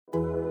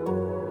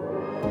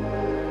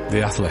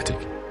The Athletic.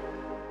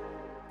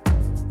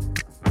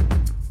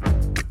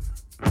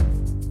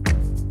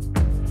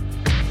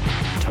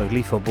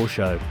 Totally Football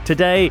Show.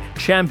 Today,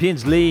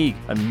 Champions League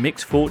and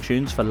mixed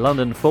fortunes for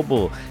London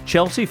football.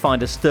 Chelsea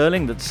find a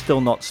sterling that's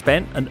still not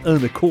spent and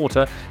earn a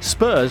quarter.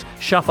 Spurs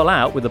shuffle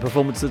out with a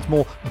performance that's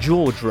more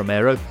George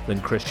Romero than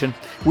Christian.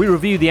 We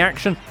review the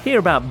action, hear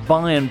about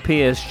Bayern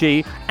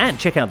PSG, and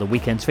check out the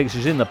weekend's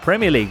fixtures in the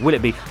Premier League. Will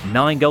it be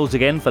 9 goals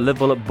again for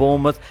Liverpool at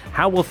Bournemouth?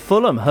 How will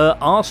Fulham hurt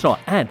Arsenal?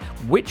 And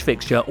which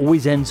fixture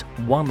always ends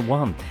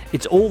 1-1?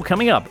 It's all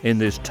coming up in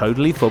this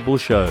Totally Football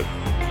Show.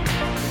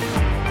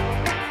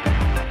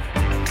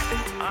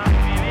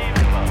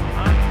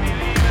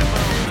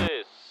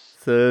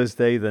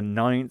 Thursday, the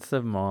 9th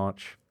of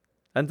March.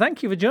 And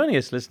thank you for joining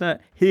us, listener,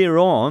 here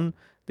on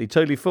the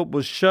Totally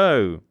Football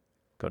Show.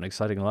 Got an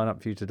exciting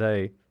lineup for you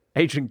today.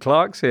 Adrian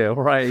Clark's here.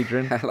 All right,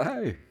 Adrian.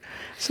 Hello.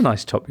 It's a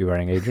nice top you're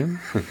wearing, Adrian.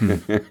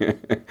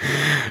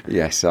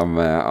 Yes, I'm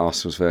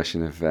Arsenal's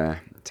version of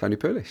Tony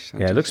Pulis.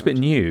 It looks a bit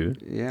new.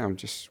 Yeah, I'm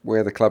just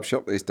where the club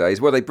shop these days.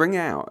 Well, they bring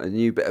out a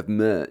new bit of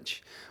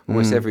merch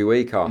almost every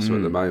week, Arsenal,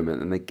 at the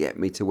moment, and they get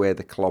me to wear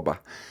the clobber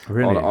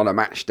on a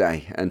match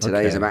day, and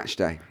today is a match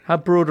day. How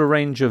broad a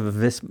range of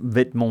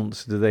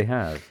Vitmonts do they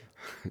have?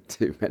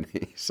 Too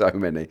many, so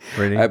many.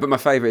 Really? But my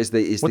favourite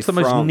is What's the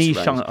most France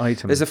niche range.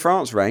 item? There's a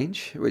France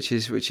range, which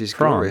is France?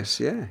 glorious.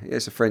 Yeah,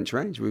 it's a French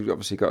range. We've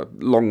obviously got a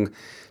long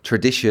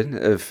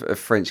tradition of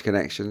French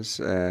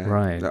connections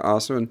Right. at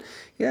Arsenal, and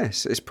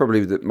yes, it's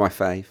probably my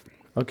fave.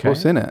 Okay.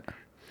 What's in it?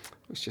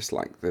 It's just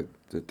like the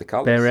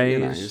colours.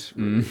 Berets.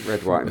 You know, it's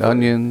red, white, and blue.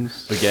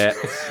 Onions.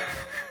 Baguettes.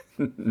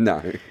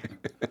 No.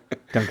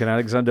 Duncan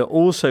Alexander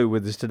also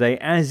with us today,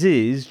 as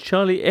is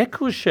Charlie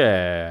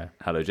Eccleshare.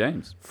 Hello,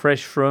 James.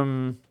 Fresh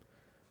from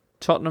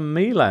Tottenham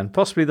Milan,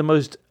 possibly the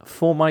most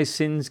For My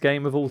Sins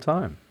game of all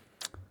time.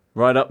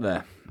 Right up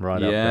there.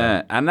 Right up Yeah,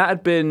 there. and that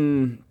had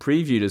been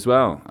previewed as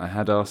well. I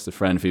had asked a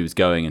friend if he was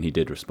going, and he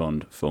did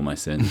respond for my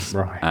sins.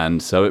 Right.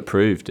 And so it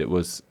proved. It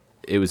was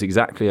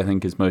exactly, I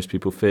think, as most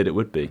people feared it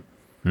would be.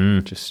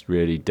 Just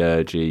really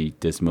dirgy,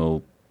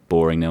 dismal,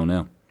 boring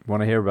 0-0.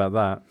 Want to hear about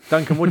that?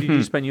 Duncan, what did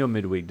you spend your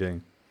midweek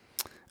doing?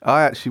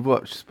 I actually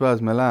watched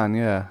Spurs Milan,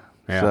 yeah.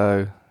 Yeah.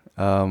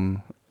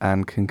 So,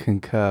 and can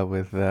concur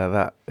with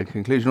that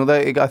conclusion. Although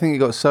I think it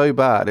got so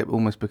bad, it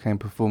almost became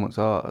performance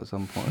art at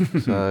some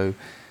point. So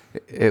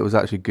it was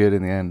actually good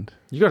in the end.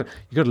 You got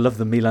to love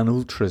the Milan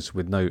Ultras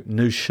with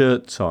no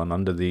shirts on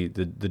under the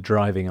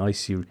driving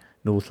icy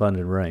North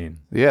London rain.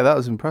 Yeah, that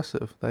was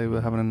impressive. They were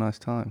having a nice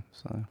time.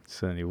 So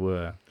Certainly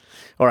were.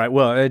 All right,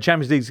 well,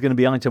 Champions League is going to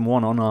be item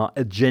 1 on our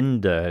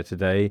agenda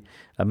today.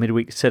 A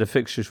midweek set of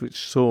fixtures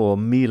which saw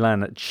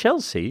Milan at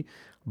Chelsea,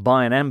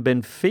 Bayern and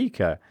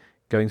Benfica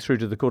going through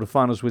to the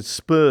quarterfinals with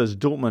Spurs,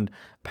 Dortmund,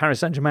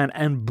 Paris Saint-Germain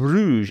and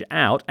Bruges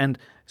out, and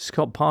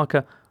Scott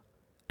Parker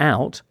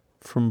out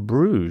from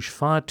Bruges,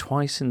 fired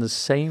twice in the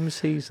same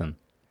season.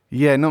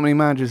 yeah, not many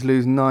managers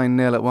lose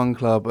 9-0 at one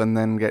club and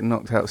then get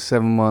knocked out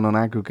 7-1 on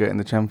aggregate in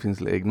the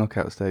Champions League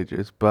knockout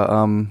stages. But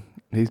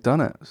he's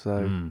done it,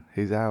 so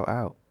he's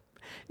out.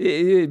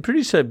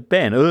 Producer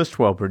Ben,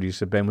 erstwhile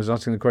producer Ben, was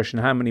asking the question,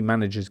 how many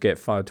managers get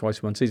fired twice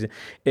in one season?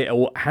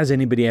 Or has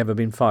anybody ever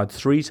been fired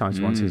 3 times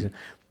in one season?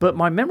 But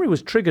my memory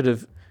was triggered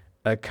of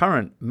a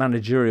current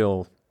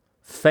managerial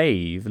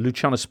fave,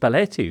 Luciano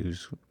Spalletti,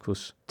 who's, of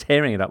course,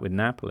 tearing it up with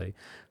Napoli,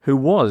 who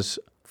was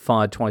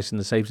fired twice in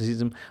the same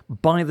season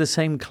by the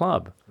same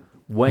club.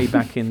 Way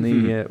back in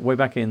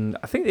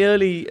I think the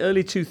early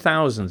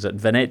 2000s at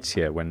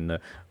Venezia, when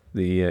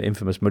the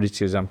infamous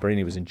Maurizio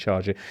Zamparini was in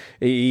charge.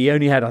 He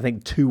only had, I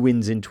think, 2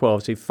 wins in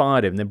 12, so he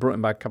fired him, then brought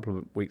him back a couple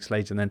of weeks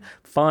later, and then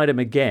fired him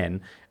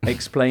again,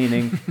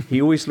 explaining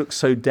he always looks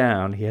so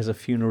down, he has a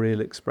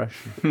funereal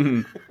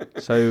expression.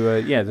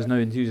 So, there's no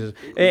enthusiasm.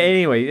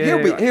 Anyway.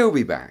 He'll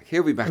be back.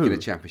 He'll be back in a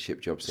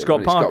championship job soon.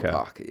 Scott Parker?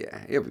 Scott Parker,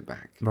 yeah. He'll be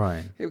back.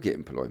 Right. He'll get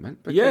employment.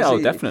 Yeah,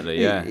 because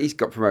definitely, yeah. He's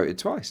got promoted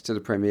twice to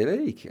the Premier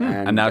League.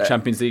 And now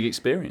Champions League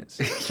experience.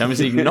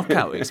 Champions League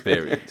knockout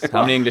experience.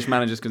 How many English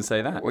managers can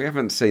say that? We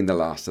haven't seen the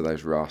last of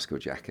those rascal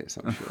jackets,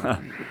 I'm sure.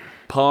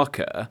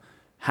 Parker,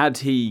 had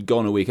he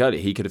gone a week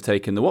earlier, he could have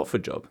taken the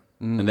Watford job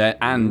and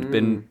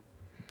been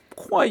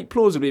quite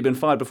plausibly been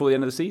fired before the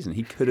end of the season.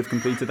 He could have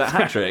completed that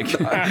hat-trick.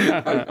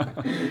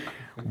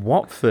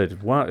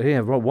 Watford,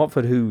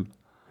 Watford who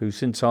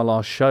since our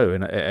last show,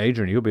 and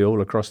Adrian, you'll be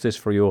all across this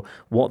for your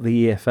What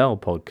the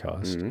EFL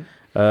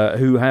podcast,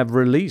 who have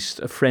released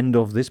a friend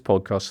of this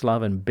podcast,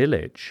 Slaven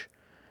Bilic.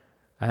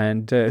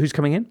 And who's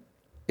coming in?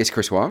 It's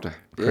Chris Wilder.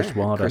 Chris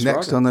Wilder.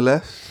 Next on the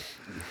list.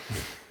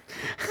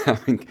 I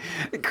mean,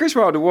 Chris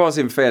Wilder was,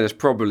 in fairness,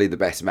 probably the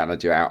best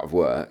manager out of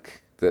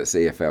work that's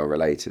EFL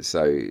related.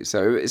 So it's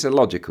a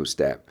logical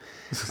step.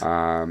 He's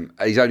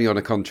only on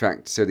a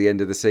contract till the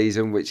end of the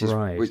season, which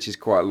is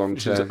quite long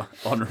term.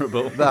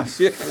 Honourable. That's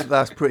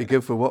pretty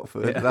good for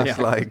Watford. That's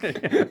like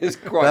It's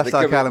quite that's the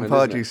like Alan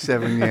commitment, isn't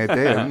Pardew's 7-year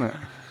deal, isn't it?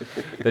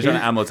 They're trying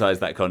to amortise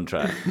that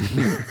contract.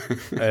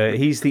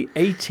 He's the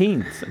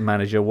 18th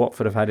manager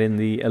Watford have had in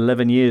the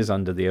 11 years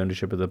under the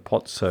ownership of the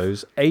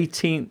Potsos.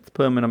 18th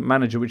permanent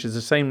manager, which is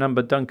the same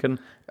number, Duncan.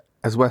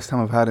 As West Ham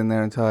have had in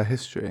their entire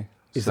history.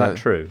 Is that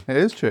true? It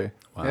is true.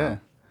 Wow. Yeah.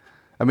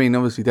 I mean,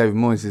 obviously, David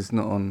Moyes is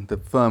not on the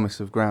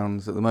firmest of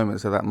grounds at the moment,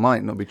 so that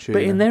might not be true.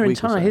 But in their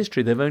week or entire so.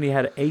 history, they've only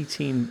had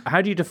 18.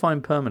 How do you define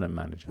permanent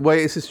manager? Well,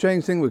 it's a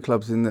strange thing with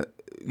clubs in that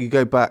you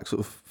go back sort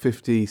of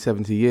 50,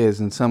 70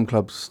 years, and some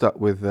clubs stuck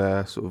with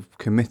their sort of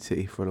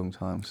committee for a long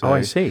time. So,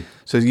 I see.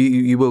 So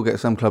you will get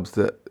some clubs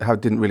that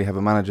didn't really have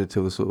a manager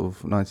till the sort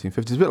of 1950s.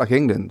 It's a bit like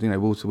England.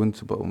 Walter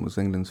Winterbottom was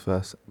England's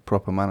first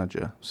proper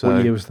manager. So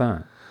What year was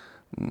that?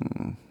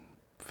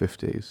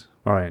 50s.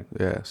 All right.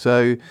 Yeah.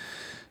 So,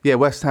 yeah,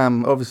 West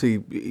Ham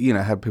obviously,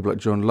 had people like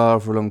John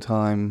Lahr for a long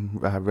time,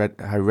 Harry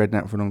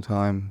Redknapp for a long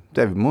time,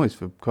 David Moyes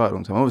for quite a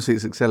long time. Obviously,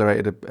 it's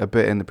accelerated a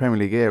bit in the Premier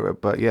League era,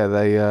 but yeah,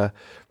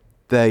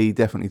 they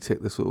definitely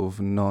tick the sort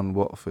of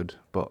non-Watford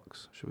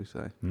box, should we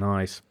say?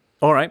 Nice.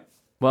 All right.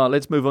 Well,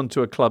 let's move on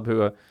to a club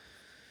who are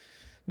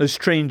no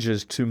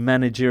strangers to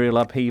managerial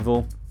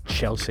upheaval,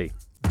 Chelsea.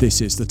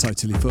 This is the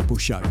Totally Football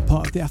Show,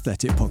 part of the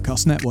Athletic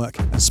Podcast Network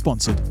and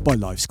sponsored by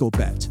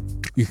LiveScoreBet.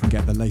 You can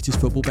get the latest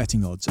football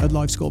betting odds at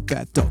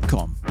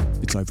livescorebet.com.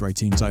 It's over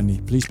 18s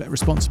only. Please bet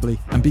responsibly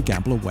and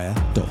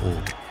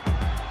begambleaware.org.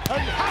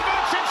 And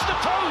Havertz hits the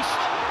post.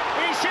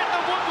 He's hit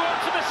the woodwork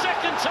for the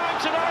second time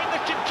tonight.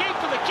 The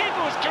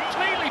keeper was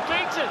completely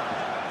beaten.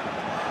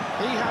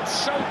 He had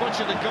so much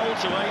of the goal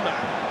to aim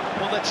at.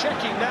 Well, they're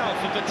checking now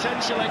for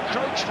potential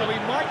encroachment. He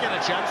might get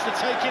a chance to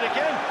take it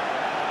again.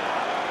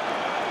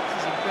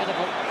 This is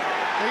incredible.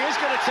 He is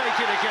going to take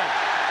it again.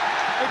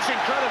 It's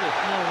incredible.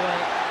 No way.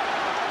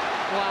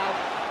 Wow.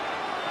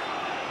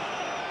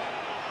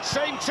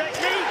 Same technique.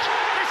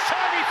 This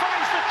time he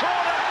finds the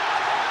corner.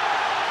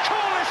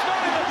 Coolest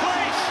man in the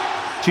place.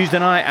 Tuesday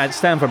night at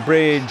Stamford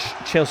Bridge,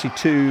 Chelsea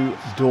 2,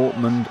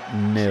 Dortmund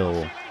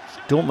 0.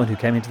 Dortmund, who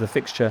came into the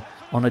fixture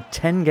on a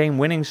 10-game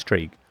winning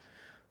streak.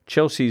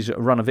 Chelsea's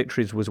run of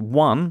victories was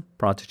 1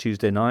 prior to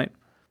Tuesday night,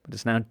 but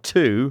it's now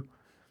 2.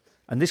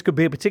 And this could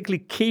be a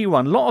particularly key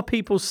one. A lot of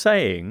people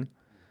saying,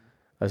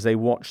 as they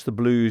watch the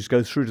Blues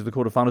go through to the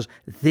quarterfinals,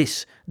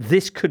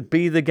 this could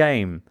be the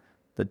game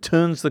that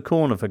turns the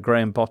corner for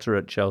Graham Potter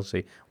at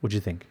Chelsea. What do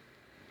you think?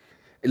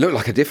 It looked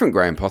like a different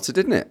Graham Potter,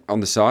 didn't it, on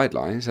the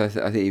sidelines? I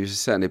think he was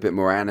certainly a bit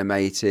more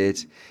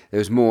animated. There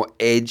was more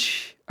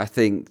edge, I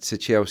think, to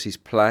Chelsea's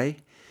play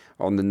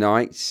on the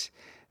night.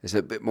 There's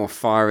a bit more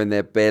fire in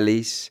their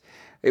bellies.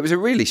 It was a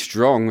really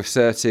strong,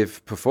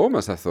 assertive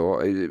performance, I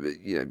thought.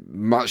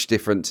 Much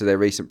different to their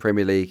recent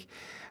Premier League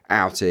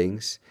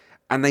outings.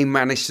 And they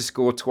managed to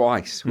score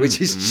twice,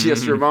 which is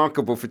just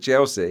remarkable for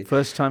Chelsea.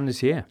 First time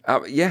this year.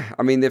 Yeah,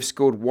 I mean, they've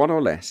scored 1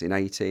 or less in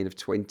 18 of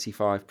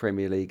 25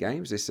 Premier League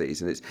games this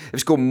season.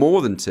 They've scored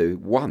more than 2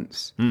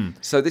 once.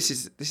 So this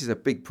is a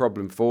big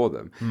problem for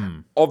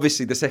them.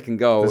 Obviously, the second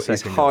goal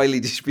is highly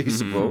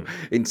disputable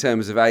in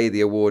terms of,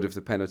 the award of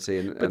the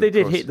penalty. But they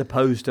did hit the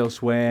post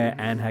elsewhere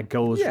and had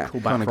goals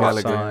called back for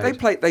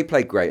offside. They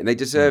played great, and they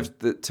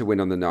deserved to win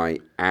on the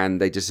night,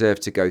 and they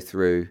deserved to go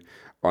through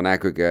on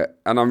aggregate,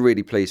 and I'm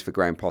really pleased for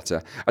Graham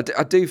Potter.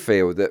 I do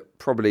feel that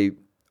probably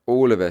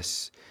all of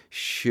us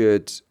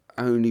should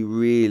only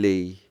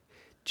really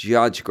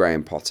judge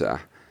Graham Potter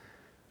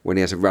when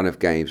he has a run of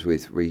games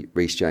with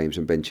Reece James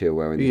and Ben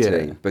Chilwell in the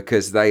team,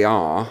 because they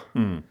are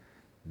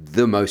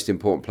the most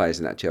important players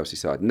in that Chelsea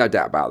side. No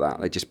doubt about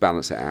that. They just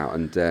balance it out,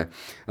 and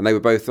they were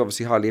both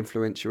obviously highly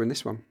influential in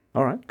this one.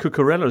 All right.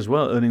 Cucurella as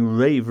well, earning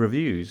rave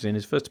reviews in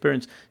his first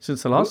appearance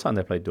since the last time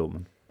they played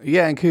Dortmund.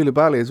 Yeah, and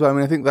Koulibaly as well. I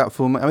mean, I think that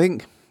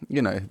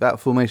that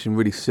formation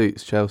really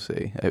suits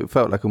Chelsea. It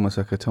felt like almost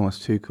like a Thomas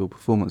Tuchel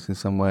performance in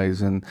some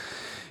ways, and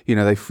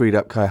they freed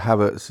up Kai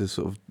Havertz as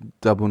sort of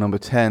double number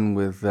 10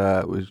 with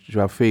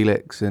Joao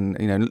Felix, and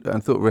I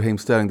thought Raheem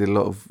Sterling did a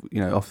lot of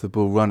off the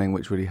ball running,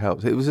 which really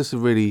helped. It was just a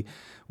really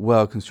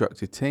well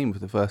constructed team for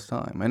the first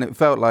time, and it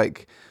felt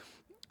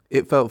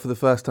for the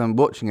first time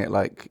watching it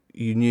like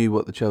you knew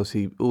what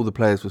all the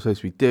players were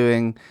supposed to be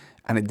doing.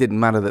 And it didn't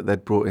matter that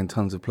they'd brought in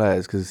tons of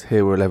players, because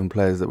here were 11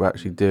 players that were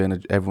actually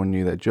doing. Everyone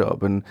knew their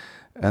job,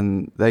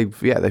 and they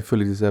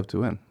fully deserved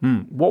to win.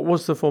 What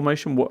was the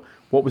formation? What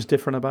was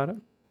different about it?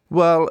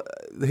 Well,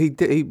 he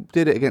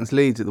did it against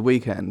Leeds at the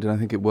weekend, and I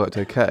think it worked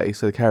okay.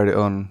 So they carried it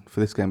on for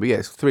this game. But yeah,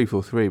 it's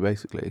 3-4-3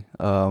 basically.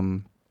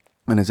 And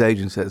as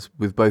agent says,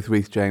 with both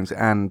Reece James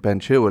and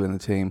Ben Chilwell in the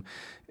team,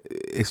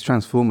 it's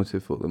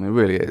transformative for them. It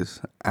really is.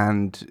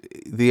 And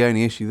the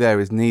only issue there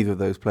is neither of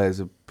those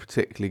players are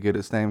particularly good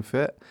at staying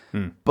fit.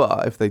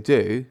 But if they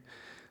do,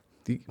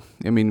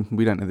 I mean,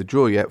 we don't know the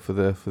draw yet for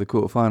the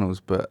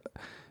quarterfinals, but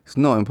it's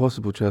not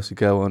impossible Chelsea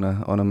go on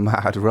a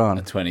mad run.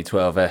 A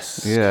 2012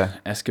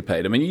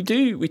 escapade. I mean,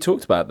 we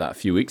talked about that a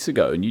few weeks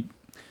ago, and you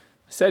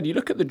said you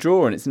look at the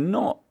draw and it's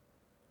not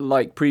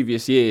like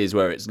previous years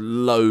where it's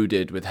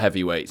loaded with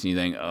heavyweights and you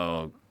think,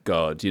 oh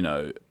God,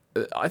 there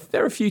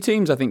are a few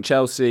teams I think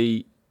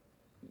Chelsea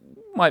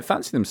might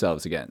fancy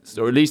themselves against,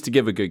 or at least to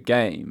give a good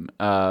game.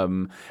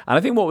 And I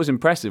think what was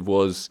impressive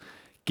was,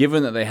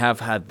 given that they have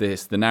had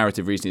this, the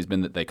narrative recently has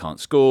been that they can't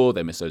score,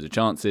 they miss loads of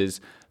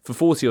chances. For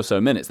 40 or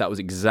so minutes, that was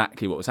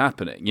exactly what was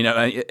happening. You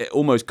know,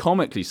 almost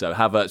comically so.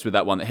 Havertz with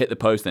that one that hit the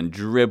post, then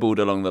dribbled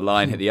along the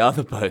line, hit the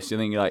other post. You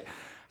think you're like,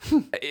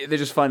 they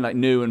just find like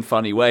new and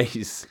funny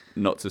ways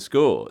not to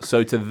score.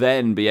 So to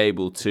then be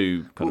able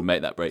to kind of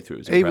make that breakthrough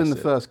was impressive. Even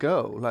the first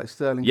goal, like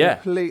Sterling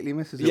completely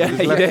misses it. Yeah,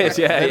 he did.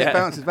 It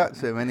bounces back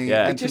to him, and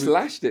he just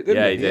lashed it,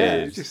 didn't he? He did.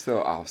 Yeah, he just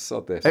thought, oh,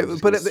 sod this. I'm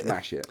just gonna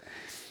smash it.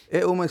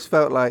 It almost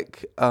felt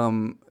like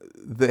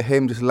that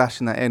him just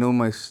lashing that in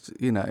almost,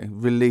 you know,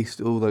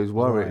 released all those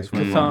worries.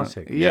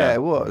 Cathartic. Yeah,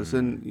 it was.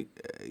 And,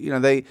 you know,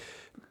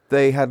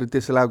 they had a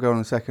disallowed goal in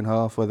the second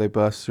half where they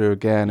burst through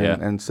again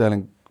and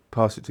Sterling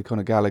passed it to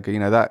Conor Gallagher. You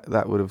know,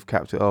 that would have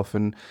capped it off.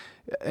 And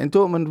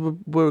Dortmund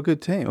were a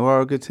good team, or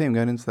are a good team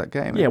going into that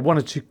game. Yeah, one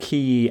or two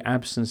key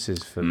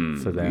absences for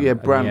them. Yeah,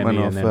 Brandt went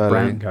off early.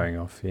 Brandt going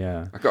off,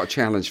 yeah. I've got a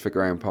challenge for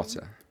Graham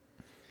Potter.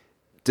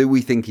 Do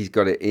we think he's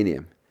got it in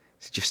him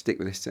to just stick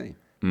with this team?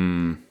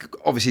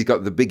 Obviously, he's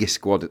got the biggest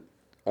squad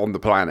on the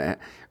planet.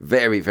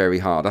 Very, very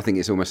hard. I think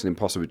it's almost an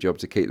impossible job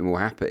to keep them all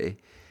happy.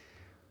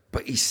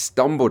 But he's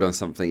stumbled on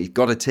something. He's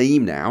got a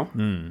team now.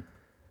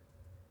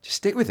 Just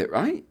stick with it,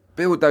 right?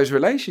 Build those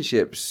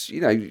relationships.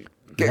 You know,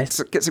 get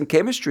some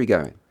chemistry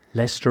going.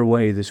 Leicester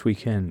away this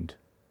weekend.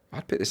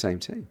 I'd pick the same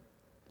team.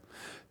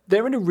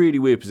 They're in a really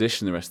weird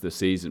position the rest of the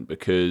season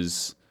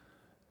because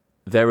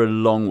they're a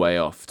long way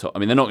off top. I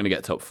mean, they're not going to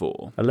get top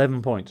 4.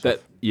 11 points.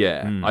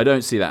 I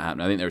don't see that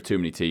happening. I think there are too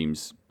many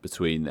teams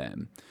between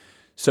them.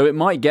 So it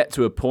might get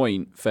to a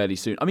point fairly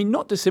soon. I mean,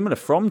 not dissimilar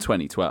from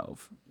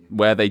 2012,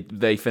 where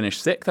they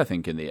finished 6th, I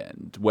think, in the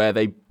end, where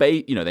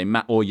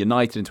or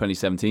United in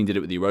 2017 did it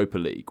with the Europa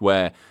League,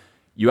 where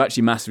you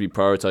actually massively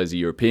prioritise the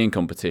European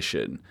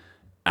competition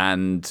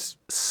and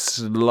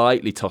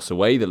slightly toss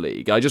away the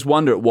league. I just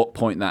wonder at what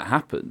point that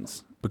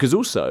happens. Because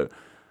also,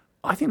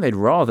 I think they'd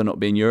rather not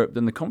be in Europe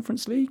than the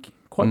Conference League,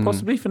 quite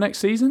possibly for next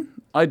season.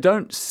 I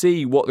don't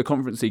see what the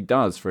Conference League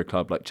does for a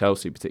club like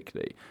Chelsea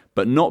particularly,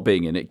 but not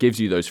being in it gives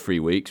you those 3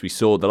 weeks. We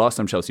saw the last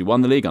time Chelsea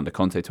won the league under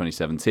Conte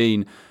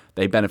 2017,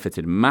 they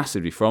benefited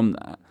massively from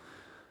that.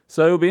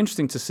 So it'll be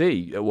interesting to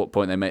see at what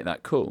point they make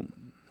that call.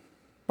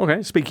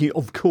 Okay, speaking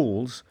of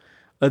calls,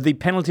 the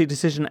penalty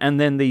decision and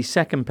then the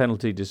second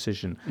penalty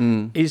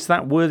decision, is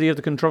that worthy of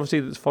the controversy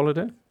that's followed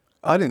it?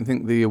 I didn't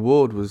think the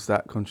award was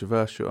that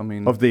controversial. I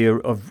mean, of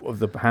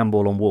the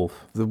handball on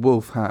Wolf, the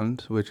wolf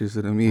hand, which is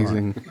an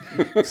amusing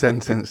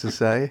sentence to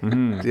say.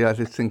 Yeah, I was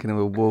just thinking of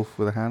a wolf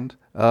with a hand.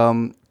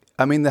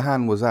 I mean, the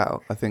hand was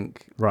out. I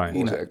think. Right.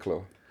 Was it a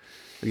claw?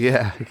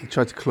 Yeah, he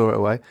tried to claw it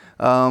away.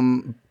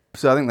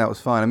 So I think that was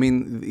fine. I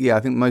mean, yeah,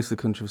 I think most of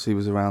the controversy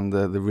was around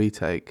the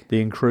retake,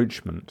 the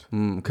encroachment,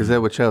 because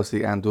there were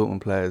Chelsea and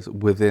Dortmund players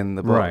within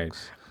the box. Right.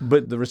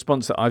 But the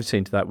response that I've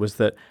seen to that was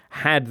that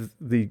had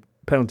the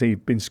penalty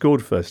been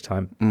scored first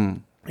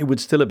time, it would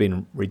still have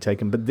been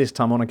retaken, but this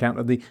time on account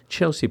of the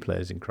Chelsea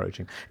players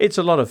encroaching. It's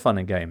a lot of fun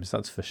and games,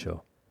 that's for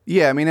sure.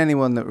 Yeah, I mean,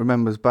 anyone that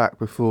remembers back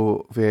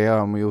before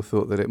VAR, and we all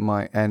thought that it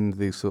might end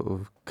these sort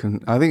of...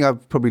 I think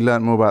I've probably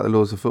learnt more about the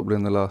laws of football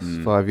in the last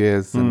 5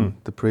 years than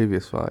the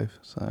previous 5.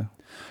 So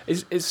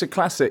it's a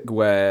classic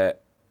where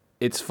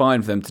it's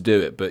fine for them to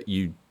do it, but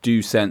you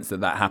do sense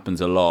that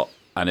happens a lot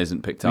and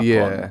isn't picked up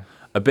on.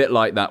 A bit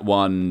like that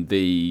one,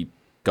 the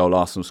goal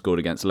Arsenal scored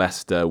against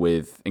Leicester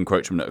with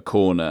encroachment at a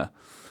corner.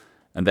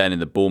 And then in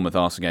the Bournemouth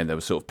Arsenal game, they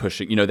were sort of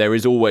pushing. You know, there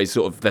is always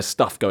there's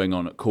stuff going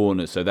on at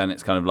corners. So then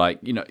it's kind of like,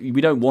 you know,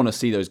 we don't want to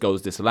see those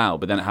goals disallowed,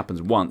 but then it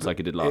happens once, like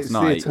it did last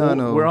night.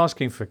 We're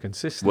asking for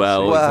consistency.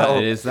 Well,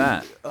 it is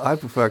that. I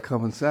prefer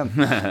common sense.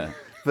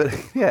 But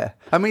yeah,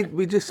 I mean,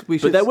 we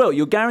should. But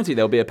you're guaranteed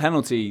there'll be a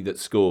penalty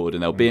that's scored,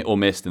 and there'll be or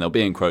missed, and there'll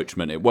be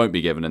encroachment. It won't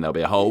be given, and there'll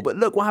be a hole. But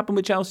look what happened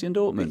with Chelsea and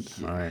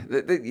Dortmund.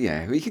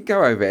 Right. We could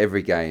go over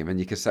every game, and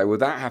you could say, well,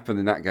 that happened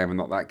in that game and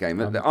not that game.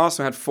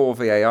 Arsenal had 4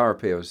 VAR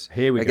appeals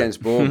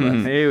against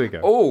Bournemouth. Here we go.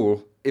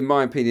 All, in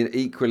my opinion,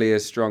 equally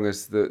as strong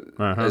as the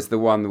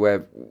one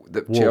where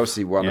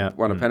Chelsea won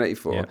a penalty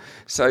for. Yeah.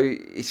 So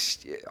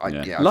it's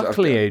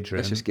luckily,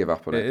 Adrian, let's just give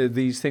up on it.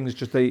 These things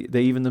they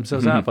even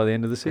themselves out by the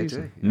end of the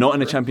season. Not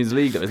in a Champions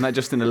League, though. Isn't that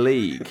just in a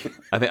league?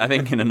 I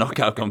think in a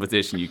knockout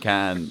competition you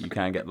can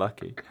get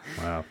lucky.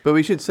 Wow. But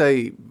we should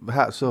say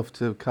hats off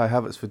to Kai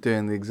Havertz for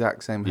doing the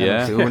exact same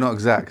penalty. Well, not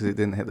exact because it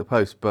didn't hit the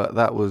post, but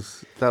that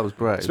was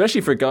brave. Especially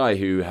for a guy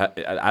who,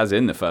 as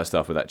in the first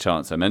half with that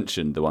chance I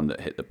mentioned, the one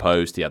that hit the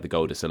post, he had the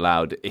goal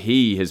disallowed.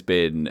 He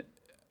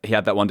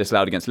had that one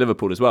disallowed against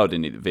Liverpool as well,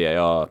 didn't he? The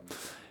VAR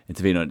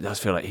intervened on it. It does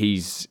feel like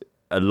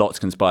a lot's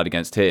conspired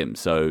against him.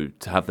 So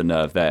to have the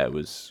nerve there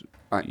was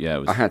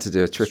I had to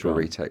do a triple strong.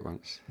 retake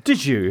once.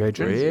 Did you,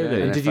 Adrian?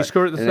 Really? And did you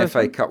score at the in first FA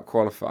one? Cup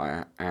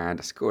qualifier, and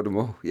I scored them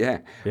all. Yeah,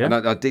 Yeah? and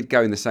I did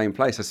go in the same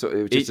place. I saw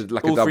it was just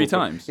like a all double. three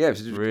times? Yeah, it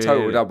was a Really?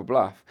 total double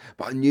bluff.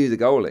 But I knew the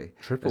goalie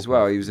Triple as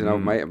well. bluff. He was an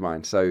old mate of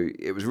mine, so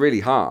it was really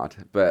hard.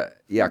 But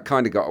yeah, I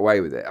kind of got away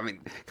with it. I mean,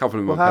 a couple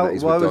of my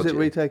penalties Why were was dodgy. it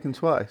retaken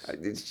twice?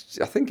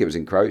 I think it was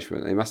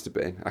encroachment. It must have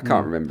been. I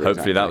can't remember.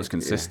 Hopefully that exactly. was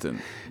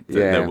consistent.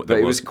 Yeah, but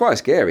it was quite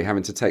scary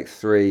having to take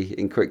 3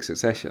 in quick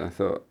succession. I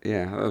thought,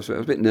 I was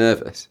a bit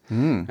nervous.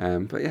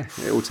 But yeah,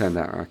 it all turned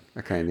out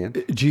okay in the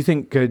end. Do you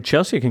think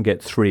Chelsea can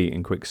get 3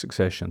 in quick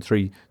succession?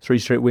 Three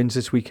straight wins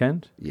this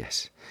weekend?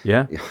 Yes.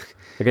 Yeah?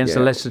 Against the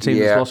Leicester team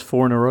that's lost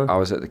 4 in a row? I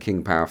was at the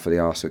King Power for the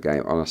Arsenal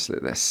game. Honestly,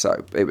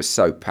 it was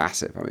so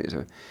passive. I mean, it was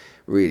a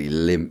really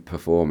limp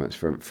performance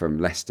from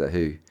Leicester,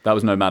 who... That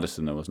was no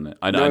Madison, though, wasn't it?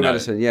 I know.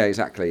 Madison, yeah,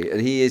 exactly. And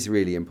he is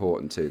really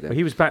important to them. Well,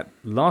 he was back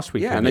last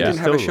weekend. Yeah, and they didn't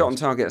have a Still shot on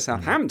lost. target at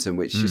Southampton,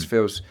 which just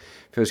feels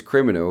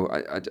criminal.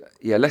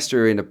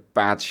 Leicester are in a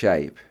bad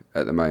shape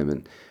at the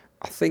moment.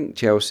 I think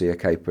Chelsea are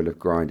capable of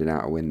grinding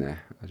out a win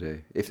there. I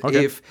do.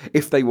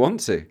 If they want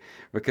to,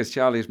 because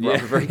Charlie's brought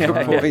up a very good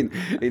point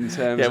in terms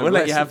of... Yeah, we'll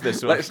let you have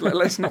this one.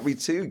 Let's not be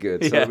too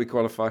good so that we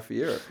qualify for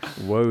Europe.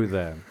 Whoa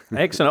there.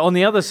 Excellent. On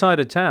the other side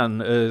of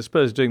town,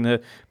 Spurs doing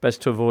their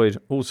best to avoid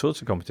all sorts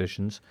of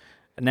competitions.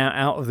 Now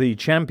out of the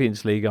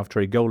Champions League after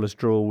a goalless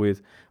draw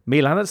with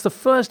Milan. That's the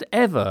first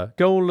ever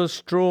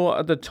goalless draw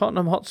at the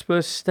Tottenham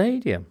Hotspur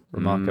Stadium,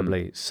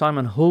 remarkably.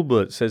 Simon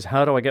Hulbert says,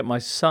 how do I get my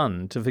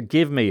son to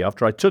forgive me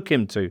after I took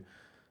him to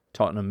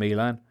Tottenham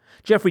Milan?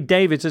 Jeffrey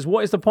David says,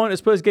 what is the point of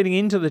Spurs getting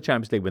into the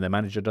Champions League when their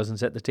manager doesn't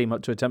set the team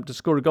up to attempt to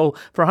score a goal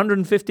for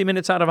 150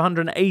 minutes out of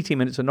 180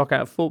 minutes of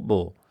knockout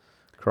football?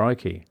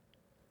 Crikey.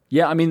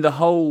 Yeah, I mean,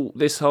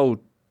 this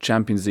whole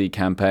Champions League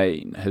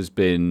campaign has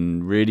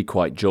been really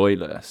quite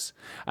joyless,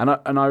 and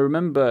I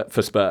remember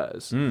for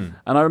Spurs, and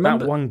I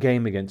remember That one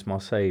game against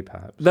Marseille,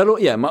 perhaps.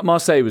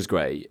 Marseille was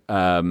great,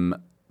 but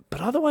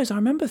otherwise I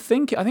remember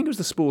thinking, I think it was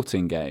the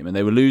Sporting game, and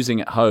they were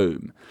losing at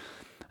home.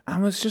 And I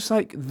was just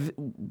like,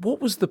 what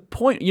was the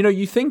point? You know,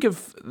 you think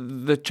of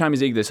the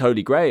Champions League, this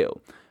holy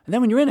grail, and then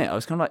when you're in it, I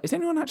was kind of like, is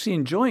anyone actually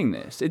enjoying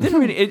this? It didn't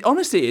really,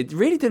 honestly, it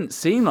really didn't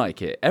seem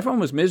like it. Everyone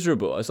was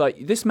miserable. I was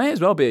like, this may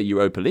as well be a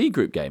Europa League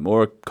group game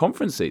or a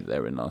Conference League they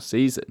were in last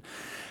season.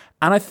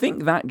 And I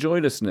think that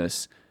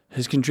joylessness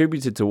has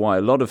contributed to why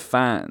a lot of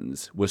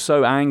fans were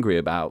so angry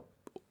about,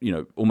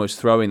 almost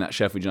throwing that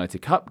Sheffield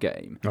United Cup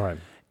game. All right.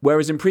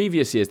 Whereas in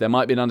previous years, there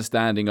might be an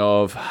understanding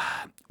of,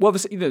 well, the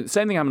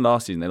same thing happened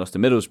last season. They lost to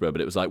Middlesbrough,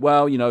 but it was like,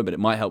 well, but it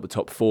might help the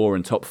top 4,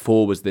 and top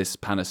 4 was this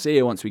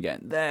panacea. Once we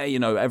get in there,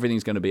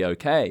 everything's going to be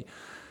okay.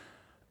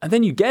 And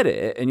then you get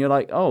it, and you're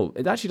like, oh,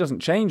 it actually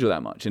doesn't change all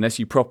that much unless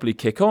you properly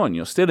kick on.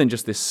 You're still in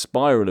just this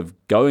spiral of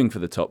going for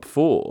the top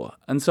 4.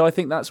 And so I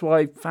think that's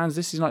why fans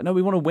this season are like, no,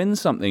 we want to win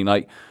something.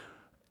 Like,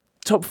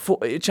 top 4,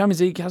 Champions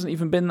League hasn't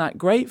even been that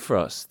great for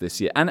us this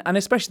year. And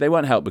especially they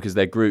weren't helped because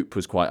their group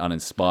was quite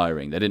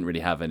uninspiring. They didn't really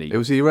have any... It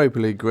was a Europa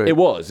League group.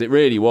 It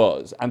really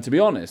was. And to be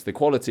honest, the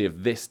quality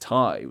of this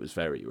tie was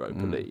very Europa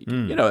League.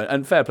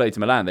 And fair play to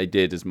Milan, they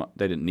did as much,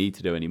 they didn't need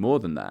to do any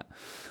more than that.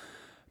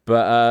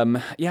 But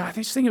I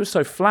just think it was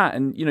so flat.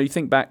 And, you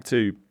think back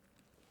to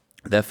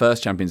their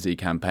first Champions League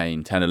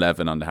campaign,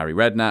 10-11 under Harry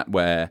Redknapp,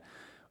 where,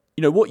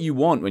 what you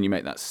want when you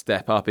make that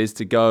step up is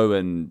to go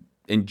and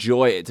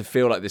enjoy it, to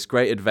feel like this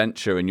great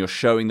adventure, and you're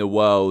showing the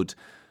world,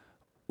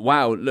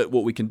 wow, look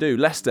what we can do.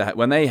 Leicester,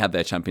 when they had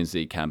their Champions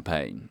League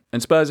campaign,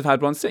 and Spurs have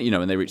had one since,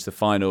 when they reached the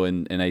final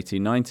in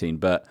 18-19,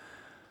 but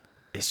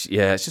it's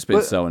just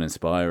been so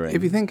uninspiring.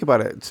 If you think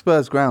about it,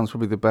 Spurs ground's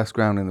probably the best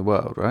ground in the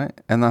world, right?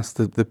 And that's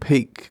the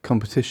peak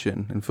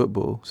competition in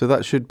football. So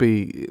that should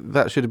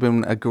have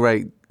been a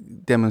great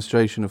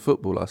demonstration of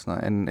football last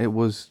night, and it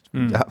was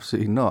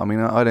absolutely not. I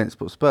mean, I don't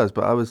support Spurs,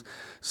 but I was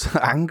so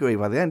angry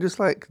by the end. Just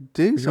like,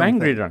 do something. You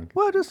angry, Duncan?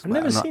 Well, I've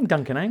never seen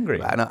Duncan angry.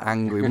 Not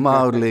angry,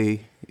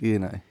 mildly,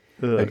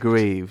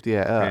 aggrieved,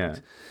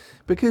 irked.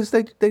 Because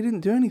they didn't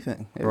do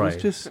anything. It was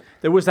just...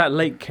 There was that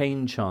late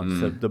Kane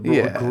chance that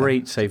brought a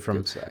great save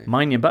from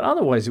Maignan, but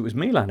otherwise it was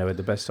Milan who had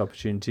the best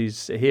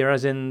opportunities here,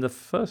 as in the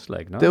first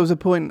leg, no? There was a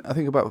point, I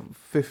think about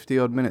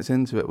 50-odd minutes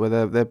into it, where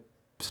their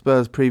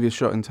Spurs' previous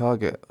shot on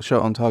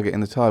target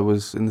in the tie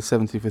was in the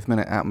 75th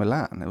minute at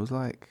Milan. It was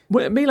like...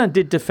 Well, Milan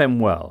did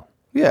defend well.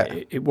 Yeah.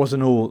 It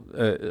wasn't all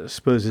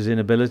Spurs'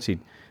 inability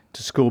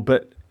to score,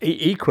 but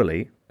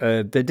equally,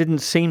 there didn't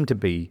seem to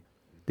be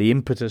the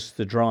impetus,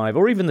 the drive,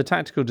 or even the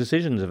tactical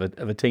decisions of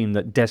a team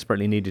that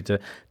desperately needed to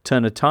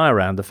turn a tie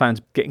around. The fans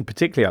getting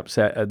particularly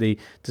upset at the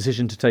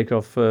decision to take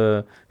off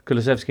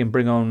Kulusevski and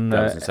bring on...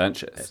 Davinson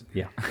Sanchez.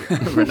 Yeah.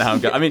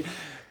 I mean,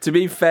 to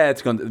be fair,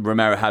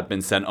 Romero had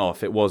been sent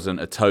off. It wasn't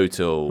a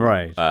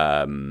totally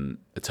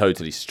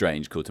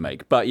strange call to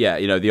make. But yeah,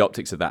 the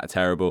optics of that are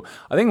terrible.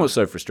 I think what's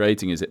so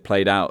frustrating is it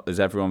played out as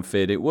everyone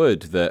feared it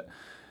would, that,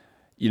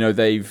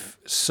 they've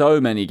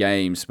so many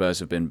games Spurs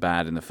have been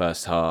bad in the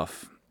first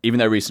half. Even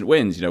their recent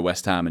wins,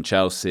 West Ham and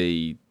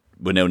Chelsea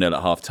were 0-0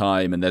 at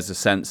half-time, and there's a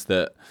sense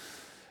that,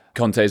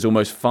 Conte is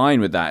almost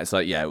fine with that. It's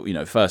like,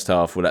 yeah, first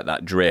half we'll let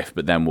that drift,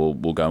 but then we'll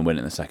go and win it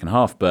in the second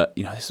half. But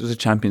this was a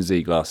Champions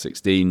League last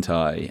 16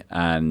 tie,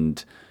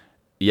 and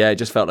it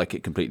just felt like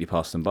it completely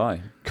passed them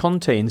by.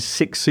 Conte in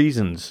 6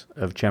 seasons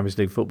of Champions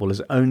League football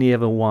has only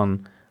ever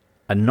won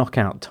a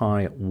knockout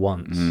tie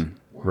once.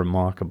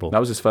 Remarkable. That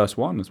was his first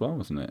one as well,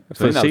 wasn't it?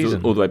 First that season.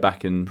 Was all the way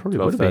back in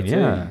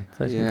 12-13.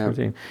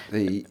 13.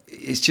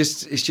 It's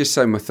just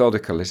so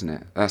methodical, isn't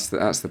it? That's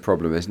the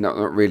problem. There's not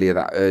really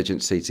that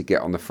urgency to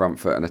get on the front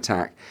foot and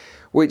attack,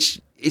 which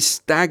is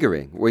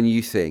staggering when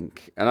you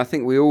think, and I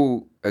think we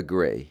all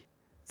agree,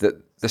 that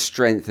the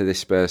strength of this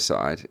Spurs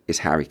side is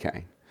Harry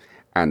Kane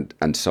and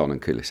Son and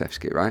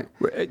Kulusevski, right?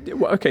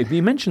 Well, okay,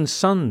 you mentioned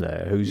Son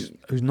there, who's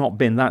not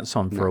been that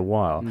Son for a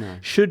while. No.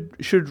 Should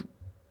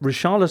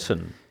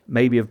Richarlison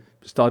maybe have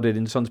started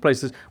in Son's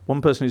place? There's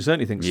one person who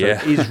certainly thinks so,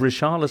 is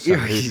Richarlison,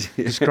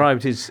 who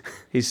described his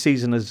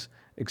season as,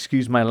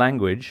 excuse my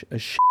language,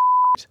 as shit.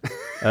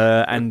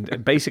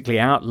 And basically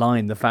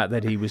outlined the fact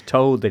that he was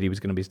told that he was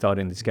going to be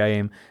starting this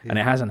game, and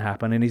it hasn't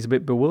happened, and he's a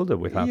bit bewildered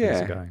with how things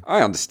are going.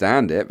 I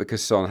understand it,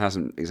 because Son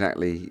hasn't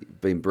exactly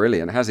been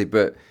brilliant, has he?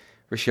 But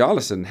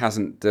Richarlison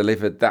hasn't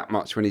delivered that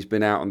much when he's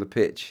been out on the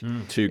pitch.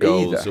 2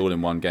 goals either. all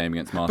in one game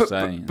against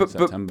Marseille in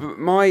September.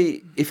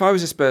 But if I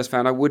was a Spurs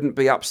fan, I wouldn't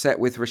be upset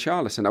with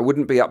Richarlison. I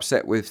wouldn't be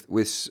upset with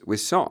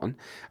Son.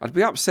 I'd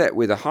be upset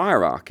with a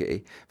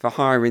hierarchy for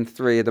hiring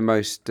 3 of the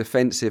most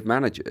defensive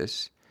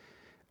managers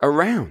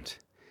around.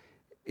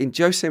 In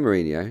Jose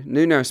Mourinho,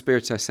 Nuno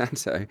Espirito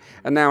Santo,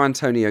 and now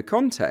Antonio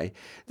Conte.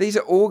 These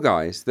are all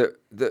guys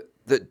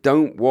that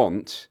don't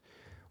want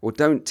or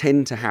don't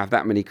tend to have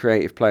that many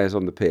creative players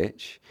on the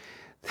pitch.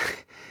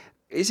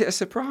 Is it a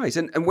surprise?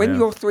 And when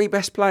your 3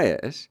 best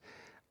players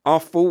are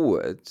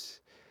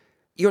forwards,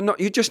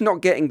 you're just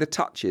not getting the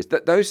touches.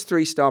 That those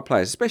 3 star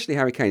players, especially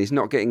Harry Kane, is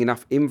not getting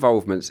enough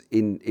involvements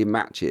in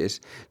matches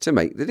to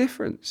make the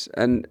difference.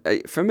 And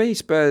for me,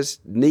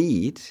 Spurs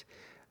need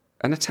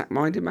an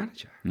attack-minded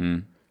manager.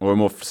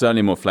 Or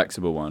certainly more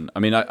flexible one. I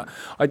mean,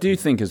 I do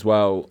think as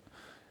well,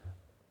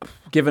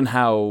 given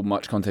how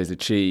much Conte's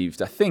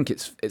achieved, I think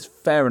it's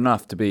fair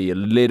enough to be a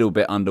little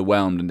bit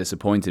underwhelmed and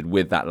disappointed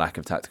with that lack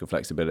of tactical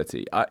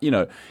flexibility.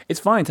 It's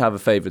fine to have a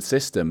favoured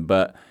system,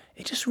 but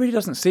it just really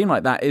doesn't seem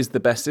like that is the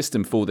best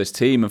system for this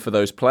team and for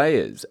those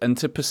players. And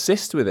to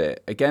persist with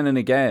it again and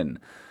again,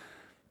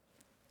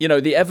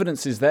 the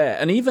evidence is there.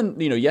 And even,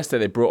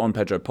 yesterday they brought on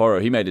Pedro Porro.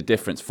 He made a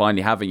difference,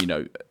 finally having,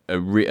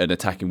 an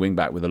attacking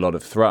wing-back with a lot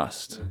of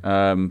thrust.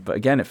 But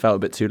again, it felt a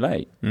bit too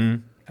late.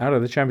 Out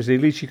of the Champions League,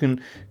 at least you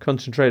can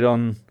concentrate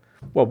on,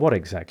 well, what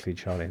exactly,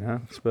 Charlie,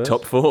 now? Spurs?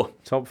 Top 4.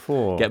 Top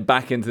 4. Get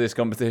back into this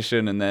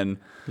competition and then...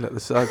 Let the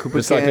cycle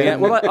begin.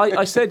 Well,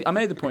 I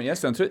made the point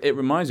yesterday on Twitter, it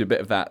reminds me a bit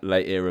of that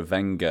late era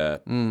Wenger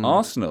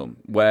Arsenal,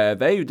 where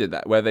they did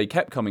that, where they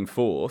kept coming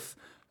fourth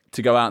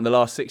to go out in the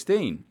last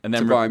 16 and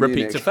then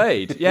repeat to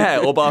fade.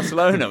 Or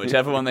Barcelona,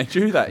 whichever one they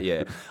drew that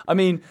year. I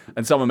mean,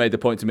 and someone made the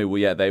point to me, well,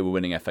 yeah, they were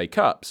winning FA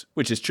Cups,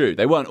 which is true.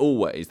 They weren't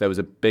always. There was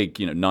a big,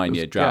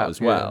 9-year drought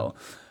as well.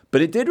 Yeah.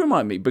 But it did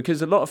remind me,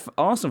 because a lot of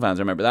Arsenal fans,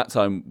 I remember at that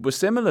time, were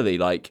similarly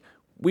like,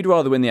 we'd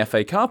rather win the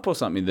FA Cup or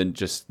something than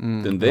just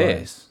than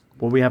this.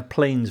 Well, we have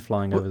planes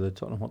flying over the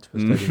Tottenham Hotspur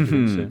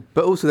Stadium soon.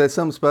 But also there's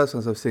some Spurs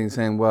fans I've seen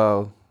saying,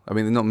 well, I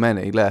mean, not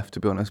many left, to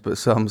be honest, but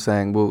some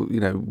saying, well,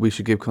 we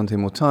should give Conte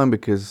more time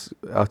because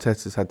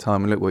Arteta's had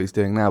time and look what he's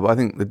doing now. But I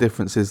think the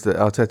difference is that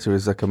Arteta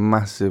is like a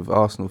massive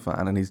Arsenal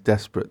fan and he's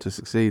desperate to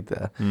succeed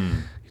there.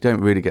 You don't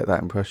really get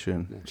that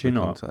impression. Do you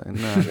not? No,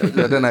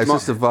 I don't know. It's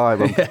just a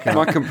vibe.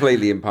 My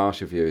completely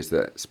impartial view is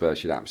that Spurs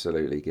should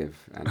absolutely give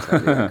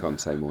Antonio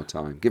Conte more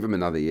time. Give him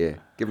another year.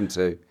 Give him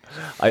 2.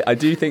 I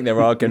do think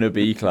there are going to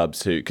be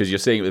clubs who, because you're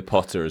seeing it with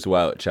Potter as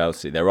well at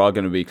Chelsea, there are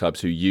going to be clubs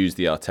who use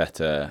the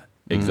Arteta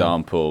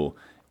example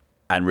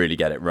and really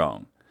get it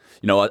wrong.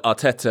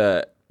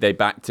 Arteta, they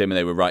backed him and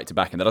they were right to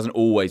back him. That doesn't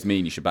always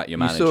mean you should back your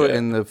manager. You saw it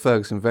in the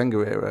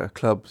Ferguson-Wenger era.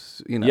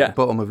 Clubs,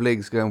 bottom of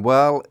leagues going,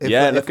 well,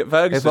 look at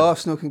Ferguson. If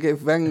Arsenal can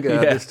get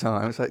Wenger this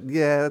time, it's like,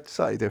 that's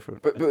slightly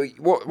different. But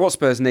what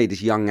Spurs need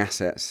is young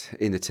assets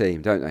in the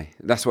team, don't they?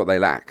 That's what they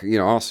lack.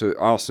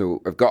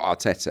 Arsenal have got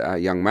Arteta, a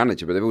young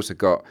manager, but they've also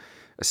got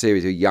a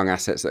series of young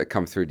assets that have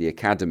come through the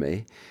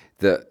academy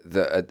that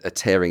are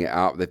tearing it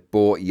up. They've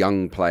bought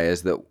young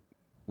players that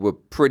were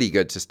pretty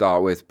good to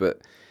start with, but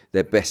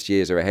their best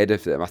years are ahead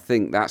of them. I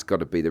think that's got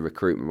to be the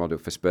recruitment model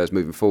for Spurs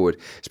moving forward,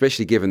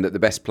 especially given that the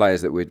best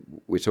players that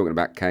we're talking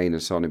about, Kane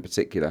and Son in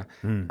particular,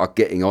 are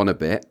getting on a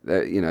bit,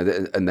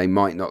 and they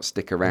might not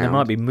stick around. They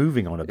might be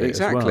moving on a bit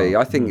Exactly. as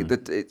well. I think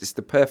that it's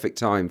the perfect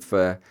time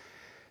for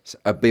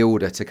a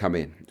builder to come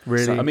in.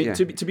 Really? So, I mean,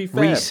 to be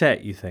fair,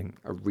 reset, you think?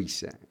 A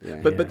reset.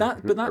 But that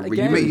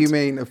again, You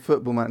mean a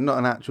football man, not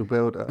an actual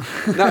builder?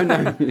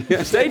 No.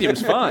 The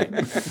stadium's fine.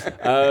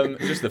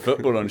 Just the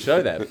football on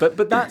show there.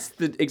 But that's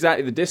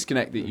exactly the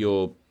disconnect that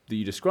you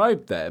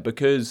described there,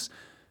 because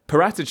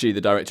Paratici, the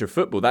director of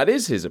football, that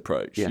is his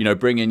approach. Yeah.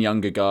 Bring in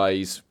younger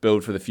guys,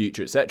 build for the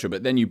future, etc.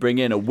 But then you bring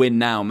in a win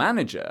now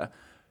manager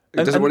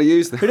Who doesn't want to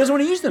use them? Who doesn't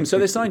want to use them? So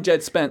they signed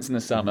Jed Spence in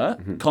the summer.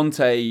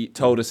 Conte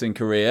told us in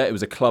Korea it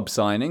was a club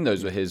signing.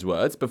 Those were his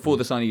words. Before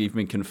the signing had even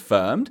been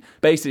confirmed,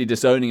 basically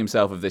disowning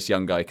himself of this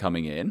young guy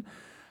coming in.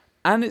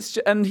 And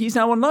he's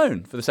now on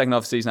loan for the second half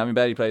of the season, having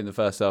barely played in the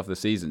first half of the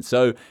season.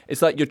 So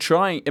it's like you're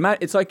trying.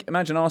 It's like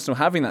imagine Arsenal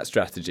having that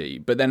strategy,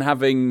 but then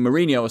having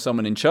Mourinho or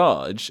someone in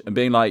charge and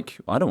being like,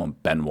 I don't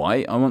want Ben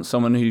White. I want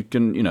someone who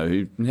can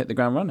hit the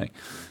ground running.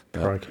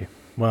 Crikey.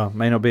 Well,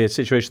 may not be a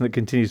situation that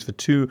continues for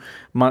too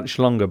much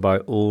longer by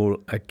all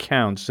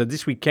accounts. So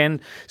this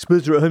weekend,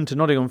 Spurs are at home to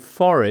Nottingham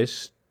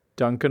Forest,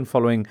 Duncan,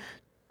 following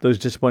those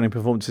disappointing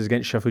performances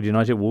against Sheffield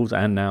United, Wolves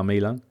and now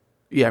Milan.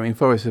 Yeah, I mean,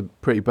 Forest are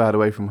pretty bad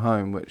away from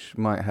home, which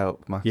might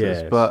help matters.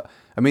 Yes. But,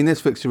 I mean, this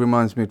fixture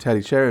reminds me of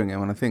Teddy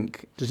Sheringham, and I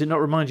think... Does it not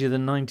remind you of the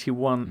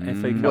 91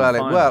 FA Cup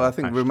final? Well, I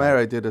think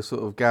Romero did a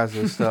sort of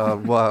Gaza-style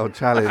wild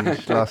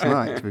challenge last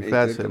night, to be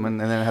fair to him,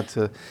 and then had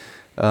to...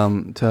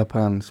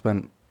 Turpan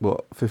spent,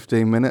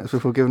 15 minutes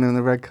before giving him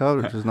the red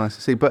card, which was nice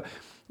to see. But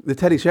the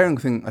Teddy Sheringham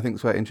thing, I think,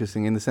 is quite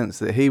interesting in the sense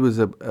that he was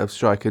a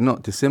striker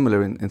not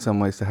dissimilar in some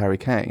ways to Harry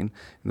Kane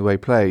in the way he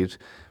played,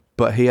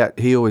 but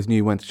he always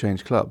knew when to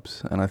change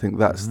clubs, and I think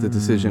that's the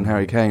decision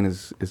Harry Kane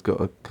has got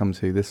to come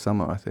to this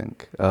summer, I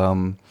think.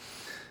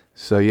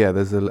 So yeah,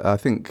 I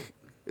think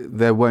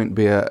there won't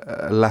be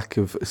a lack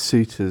of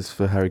suitors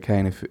for Harry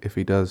Kane if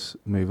he does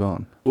move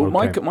on. Well,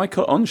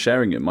 on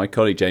Sheringham, my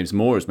colleague James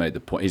Moore has made the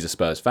point. He's a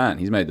Spurs fan.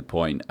 He's made the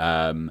point.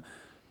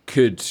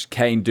 Could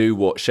Kane do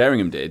what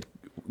Sheringham did?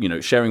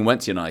 Sheringham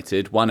went to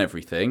United, won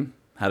everything,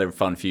 had a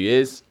fun few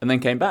years, and then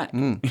came back.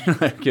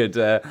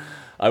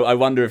 I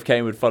wonder if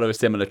Kane would follow a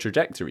similar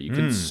trajectory. You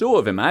can sort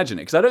of imagine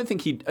it, because I don't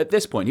think at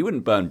this point, he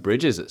wouldn't burn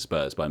bridges at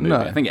Spurs by moving. No.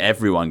 I think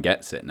everyone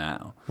gets it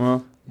now.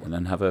 Well, and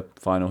then have a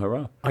final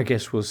hurrah. I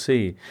guess we'll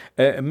see.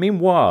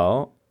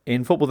 Meanwhile,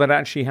 in football that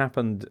actually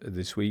happened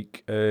this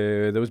week,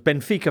 there was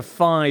Benfica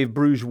 5,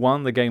 Bruges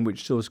 1, the game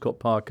which saw Scott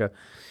Parker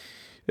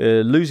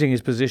losing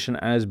his position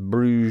as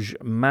Bruges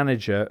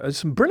manager.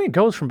 Some brilliant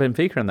goals from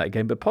Benfica in that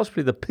game, but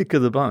possibly the pick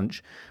of the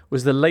bunch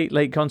was the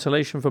late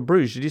consolation for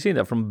Bruges. Did you see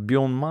that from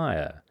Bjorn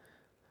Meyer?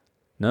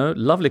 No,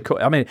 lovely.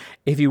 I mean,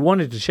 if you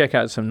wanted to check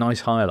out some nice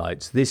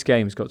highlights, this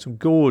game's got some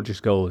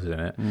gorgeous goals in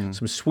it,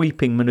 some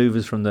sweeping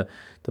manoeuvres from the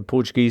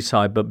Portuguese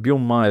side, but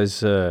Bjorn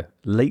Meyer's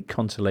late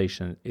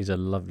consolation is a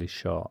lovely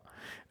shot.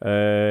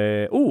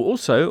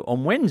 Also,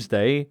 on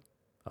Wednesday,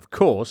 of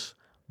course,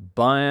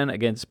 Bayern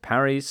against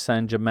Paris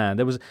Saint-Germain.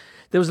 There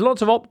was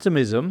lots of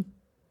optimism,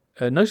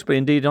 notably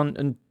indeed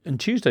on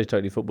Tuesday's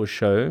Totally Football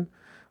show,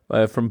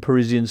 from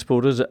Parisian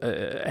supporters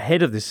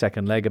ahead of this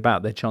second leg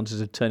about their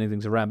chances of turning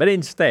things around. But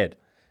instead,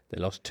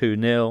 they lost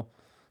 2-0.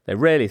 They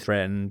rarely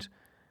threatened.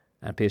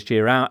 And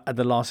PSG are out at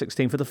the last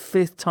 16 for the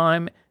 5th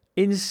time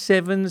in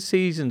 7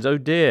 seasons. Oh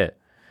dear.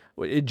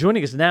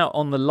 Joining us now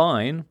on the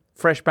line,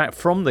 fresh back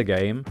from the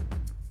game,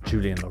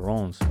 Julien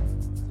Laurens.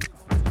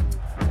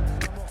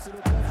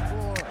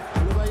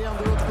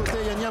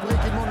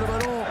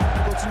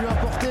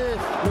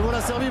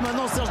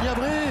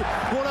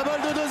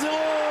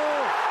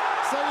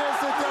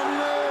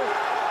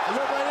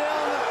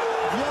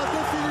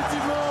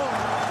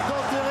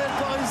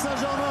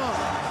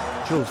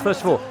 Jules,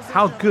 first of all,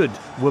 how good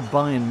were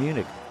Bayern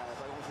Munich?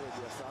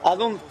 I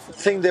don't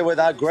think they were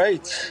that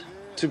great,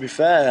 to be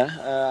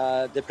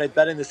fair. They played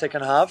better in the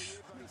second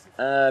half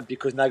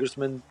because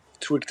Nagelsmann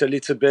tweaked a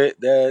little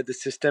bit the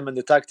system and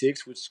the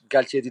tactics, which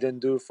Galtier didn't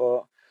do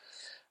for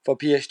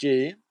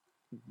PSG.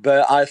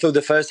 But I thought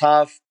the first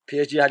half,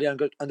 PSG had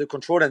it under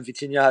control, and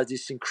Vitinha had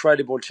this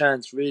incredible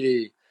chance,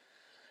 really,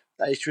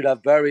 that he should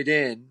have buried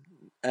in.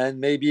 And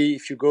maybe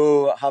if you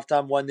go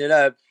halftime 1-0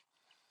 up,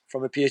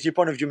 from a PSG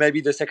point of view,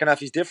 maybe the second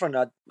half is different.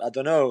 I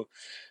don't know.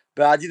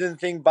 But I didn't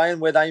think Bayern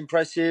were that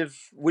impressive,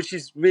 which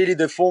is really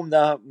the form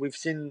that we've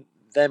seen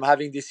them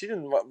having this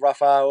season. What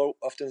Rafa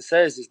often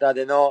says is that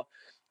they're not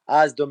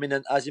as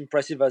dominant, as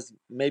impressive as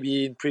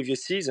maybe in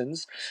previous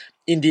seasons.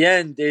 In the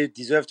end, they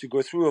deserve to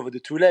go through over the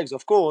 2 legs,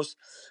 of course.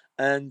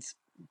 And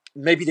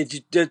maybe they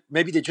just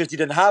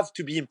didn't have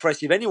to be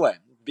impressive anyway,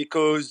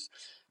 because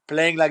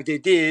playing like they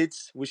did,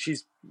 which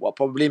is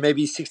probably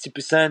maybe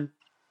 60%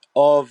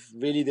 of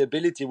really the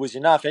ability, was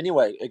enough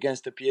anyway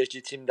against the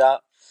PSG team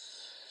that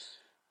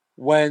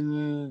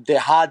when they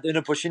had an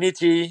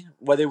opportunity,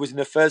 whether it was in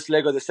the first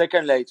leg or the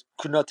second leg,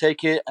 could not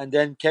take it, and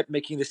then kept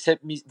making the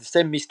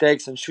same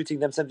mistakes and shooting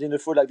themselves in the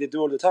foot like they do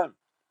all the time.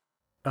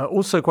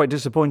 Also quite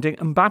disappointing,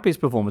 Mbappe's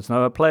performance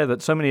now, a player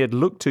that so many had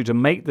looked to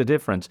make the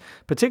difference,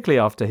 particularly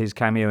after his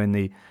cameo in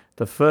the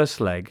first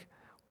leg.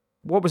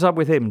 What was up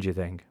with him, do you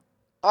think?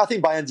 I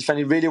think Bayern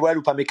defended really well.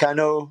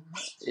 Upamecano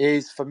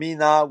is, for me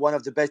now, one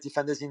of the best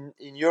defenders in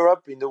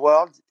Europe, in the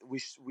world.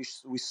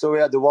 We saw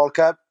it at the World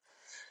Cup.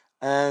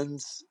 And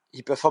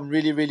he performed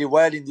really, really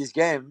well in this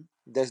game.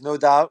 There's no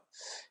doubt.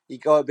 He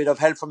got a bit of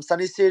help from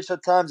Stanisic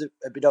at times,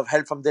 a bit of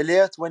help from De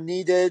Ligt when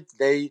needed.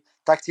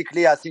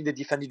 Tactically, I think they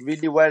defended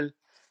really well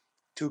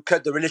to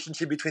cut the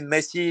relationship between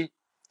Messi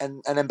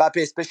and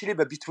Mbappe especially,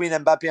 but between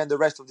Mbappe and the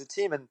rest of the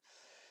team. And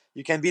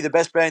You can be the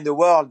best player in the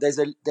world. There's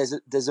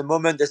a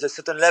moment, there's a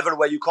certain level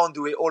where you can't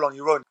do it all on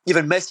your own.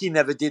 Even Messi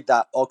never did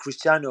that, or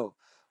Cristiano,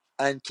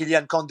 and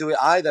Kylian can't do it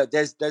either.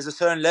 There's a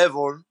certain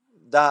level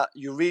that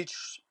you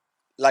reach,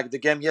 like the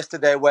game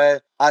yesterday,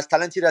 where as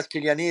talented as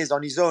Kylian is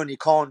on his own, he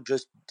can't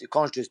just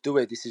do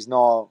it. This is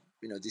not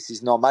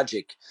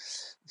magic.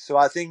 So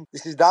I think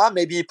this is that.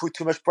 Maybe he put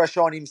too much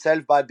pressure on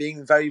himself by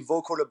being very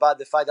vocal about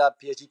the fact that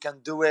PSG can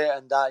do it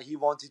and that he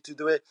wanted to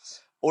do it.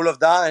 All of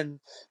that,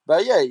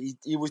 but yeah,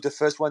 he was the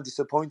first one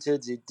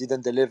disappointed. He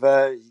didn't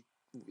deliver.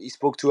 He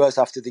spoke to us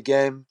after the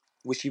game,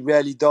 which he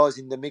rarely does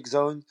in the mix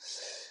zone,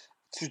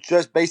 to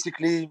just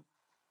basically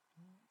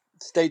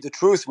state the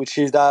truth, which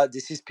is that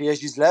this is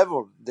PSG's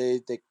level.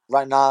 They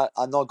right now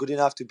are not good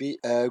enough to be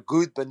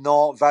good, but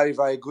not very,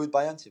 very good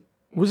Bayern team.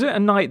 Was it a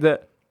night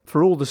that,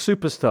 for all the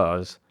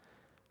superstars,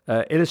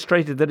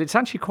 illustrated that it's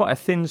actually quite a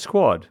thin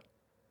squad?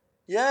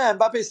 Yeah,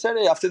 Mbappe said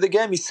it after the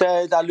game. He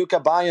said, "I look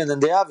at Bayern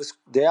and they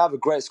have a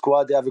great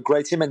squad, they have a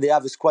great team, and they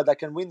have a squad that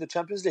can win the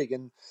Champions League."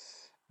 And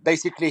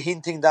basically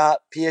hinting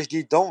that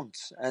PSG don't.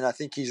 And I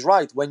think he's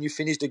right. When you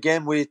finish the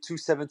game with two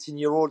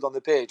 17-year-olds on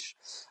the pitch,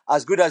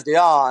 as good as they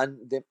are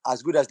and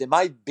as good as they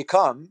might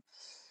become,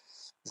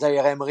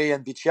 Zaire Emery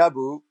and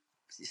Bichabou,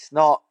 it's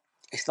not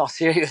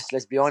serious.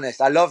 Let's be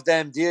honest. I love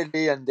them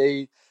dearly, and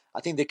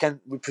I think they can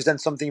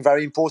represent something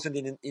very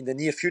important in the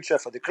near future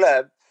for the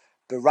club.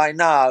 But right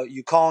now,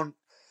 you can't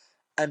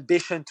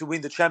ambition to win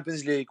the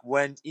Champions League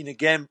when in a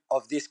game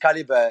of this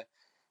caliber,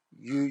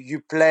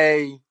 you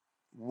play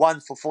one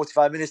for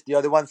 45 minutes, the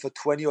other one for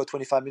 20 or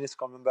 25 minutes,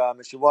 can't remember how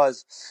much it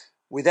was,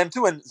 with them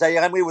too. And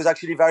Zaire Emery was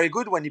actually very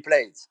good when he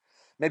played.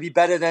 Maybe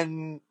better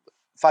than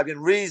Fabian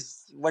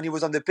Ruiz when he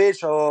was on the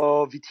pitch,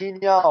 or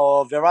Vitinha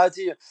or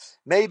Verratti,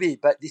 maybe.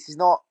 But this is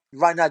not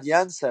right now the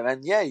answer.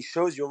 And yeah, it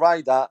shows, you're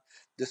right, that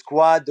the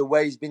squad, the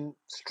way it's been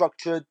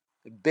structured,